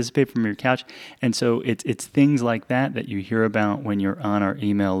participate from your couch. And so it's things like that you hear about when you're on our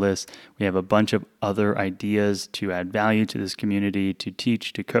email list. We have a bunch of other ideas to add value to this community, to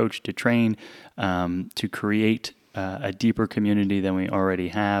teach, to coach, to train, to create a deeper community than we already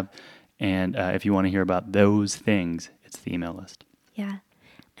have. And if you want to hear about those things, it's the email list. Yeah.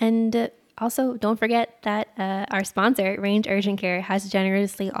 And also, don't forget that our sponsor, Range Urgent Care, has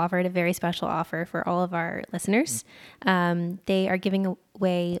generously offered a very special offer for all of our listeners. They are giving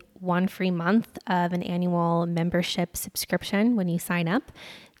away 1 free month of an annual membership subscription when you sign up.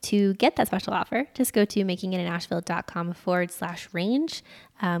 To get that special offer, just go to makingitinashville.com/range.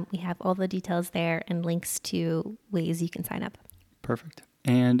 We have all the details there and links to ways you can sign up. Perfect.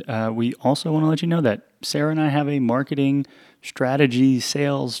 And we also want to let you know that Sarah and I have a marketing strategy,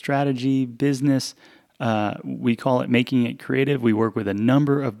 sales strategy, business. We call it Making It Creative. We work with a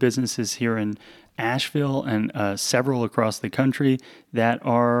number of businesses here in Asheville and several across the country that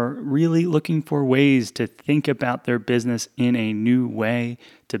are really looking for ways to think about their business in a new way,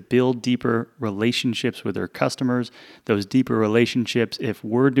 to build deeper relationships with their customers. Those deeper relationships, if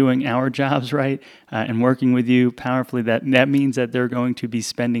we're doing our jobs right and working with you powerfully, that means that they're going to be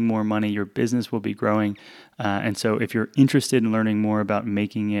spending more money. Your business will be growing. And so if you're interested in learning more about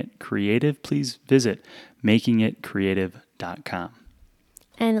Making It Creative, please visit makingitcreative.com.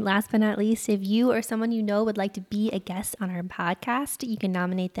 And last but not least, if you or someone you know would like to be a guest on our podcast, you can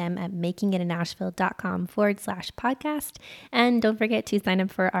nominate them at makingitinashville.com/podcast. And don't forget to sign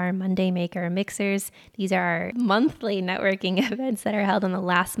up for our Monday Maker Mixers. These are our monthly networking events that are held on the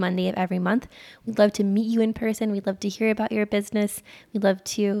last Monday of every month. We'd love to meet you in person. We'd love to hear about your business. We'd love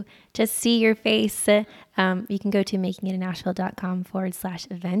to just see your face. You can go to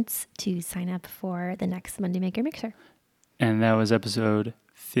makingitinashville.com/events to sign up for the next Monday Maker Mixer. And that was episode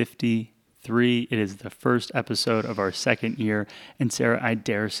 53. It is the first episode of our second year. And Sarah, I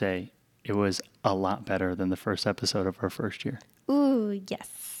dare say it was a lot better than the first episode of our first year. Ooh,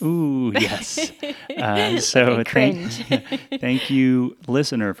 yes. Ooh, yes. So thank you,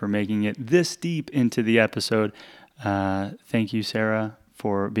 listener, for making it this deep into the episode. Thank you, Sarah,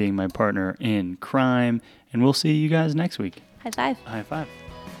 for being my partner in crime. And we'll see you guys next week. High five. High five.